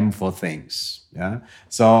time for things. Yeah,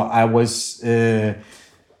 so I was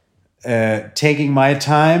taking my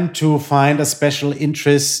time to find a special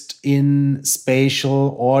interest in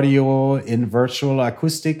spatial audio, in virtual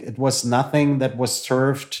acoustic. It was nothing that was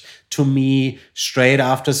served to me straight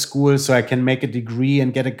after school so I can make a degree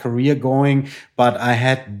and get a career going. But I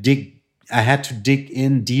had to dig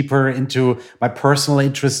in deeper into my personal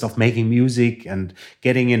interest of making music and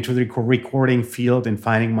getting into the recording field and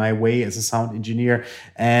finding my way as a sound engineer.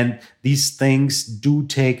 And these things do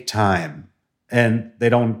take time, and they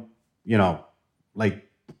don't, you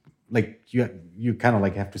kind of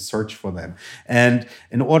like have to search for them. And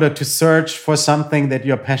in order to search for something that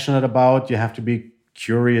you're passionate about, you have to be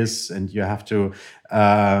curious, and you have to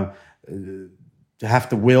have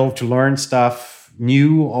the will to learn stuff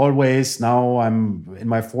new always. Now I'm in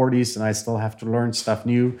my 40s and I still have to learn stuff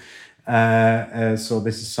new. So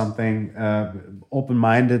this is something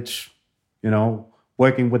open-minded,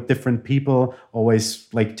 working with different people, always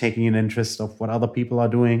like taking an interest of what other people are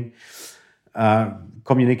doing.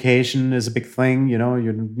 Communication is a big thing.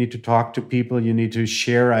 You need to talk to people, you need to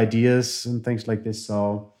share ideas and things like this.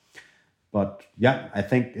 So, but yeah, I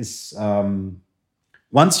think it's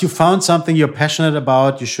once you found something you're passionate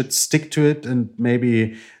about, you should stick to it and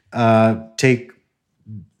maybe take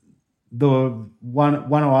the one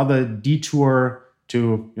or other detour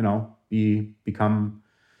to become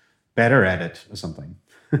better at it or something.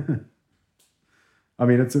 I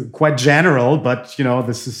mean, it's quite general, but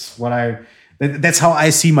this is that's how I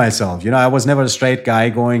see myself. I was never a straight guy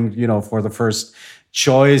going, for the first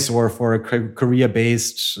choice or for a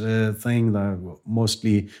career-based thing,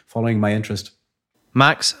 mostly following my interest.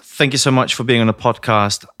 Max, thank you so much for being on the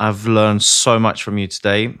podcast. I've learned so much from you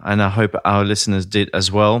today, and I hope our listeners did as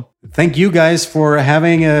well. Thank you guys for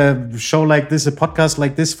having a show like this, a podcast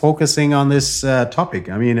like this, focusing on this topic.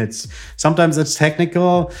 I mean, sometimes it's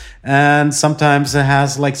technical, and sometimes it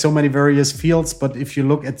has like so many various fields. But if you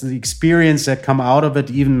look at the experience that come out of it,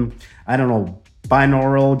 even, I don't know,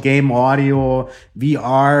 binaural, game audio,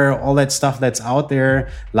 VR, all that stuff that's out there,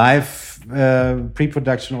 live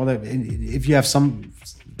pre-production, all that. If you have some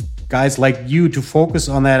guys like you to focus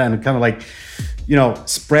on that and kind of like,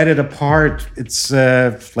 spread it apart, it's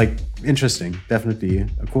like interesting. Definitely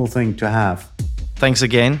a cool thing to have. Thanks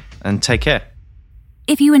again, and take care.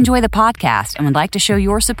 If you enjoy the podcast and would like to show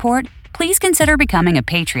your support, please consider becoming a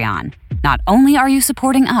Patreon. Not only are you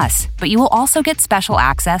supporting us, but you will also get special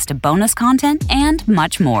access to bonus content and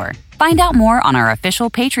much more. Find out more on our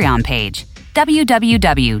official Patreon page,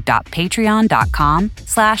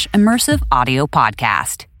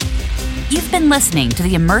 www.patreon.com/immersiveaudiopodcast. You've been listening to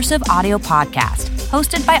the Immersive Audio Podcast,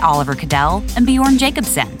 hosted by Oliver Cadell and Bjorn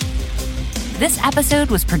Jacobsen. This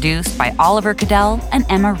episode was produced by Oliver Cadell and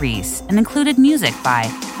Emma Reese and included music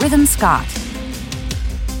by Rhythm Scott.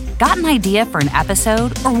 Got an idea for an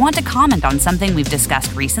episode or want to comment on something we've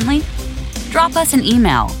discussed recently? Drop us an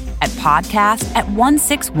email at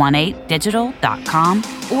podcast@1618digital.com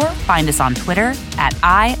or find us on Twitter at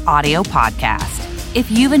iAudioPodcast.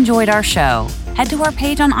 If you've enjoyed our show, head to our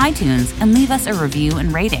page on iTunes and leave us a review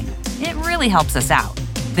and rating. It really helps us out.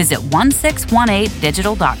 Visit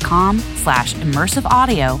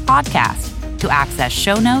 1618digital.com/immersiveaudiopodcast to access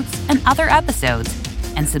show notes and other episodes,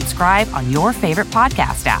 and subscribe on your favorite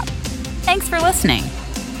podcast app. Thanks for listening.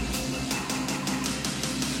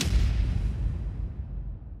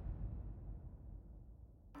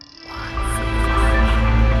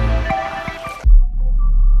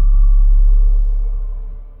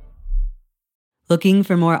 Looking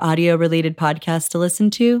for more audio-related podcasts to listen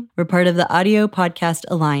to? We're part of the Audio Podcast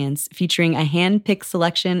Alliance, featuring a hand-picked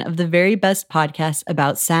selection of the very best podcasts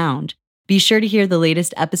about sound. Be sure to hear the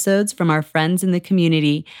latest episodes from our friends in the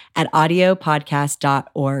community at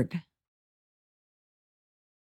audiopodcast.org.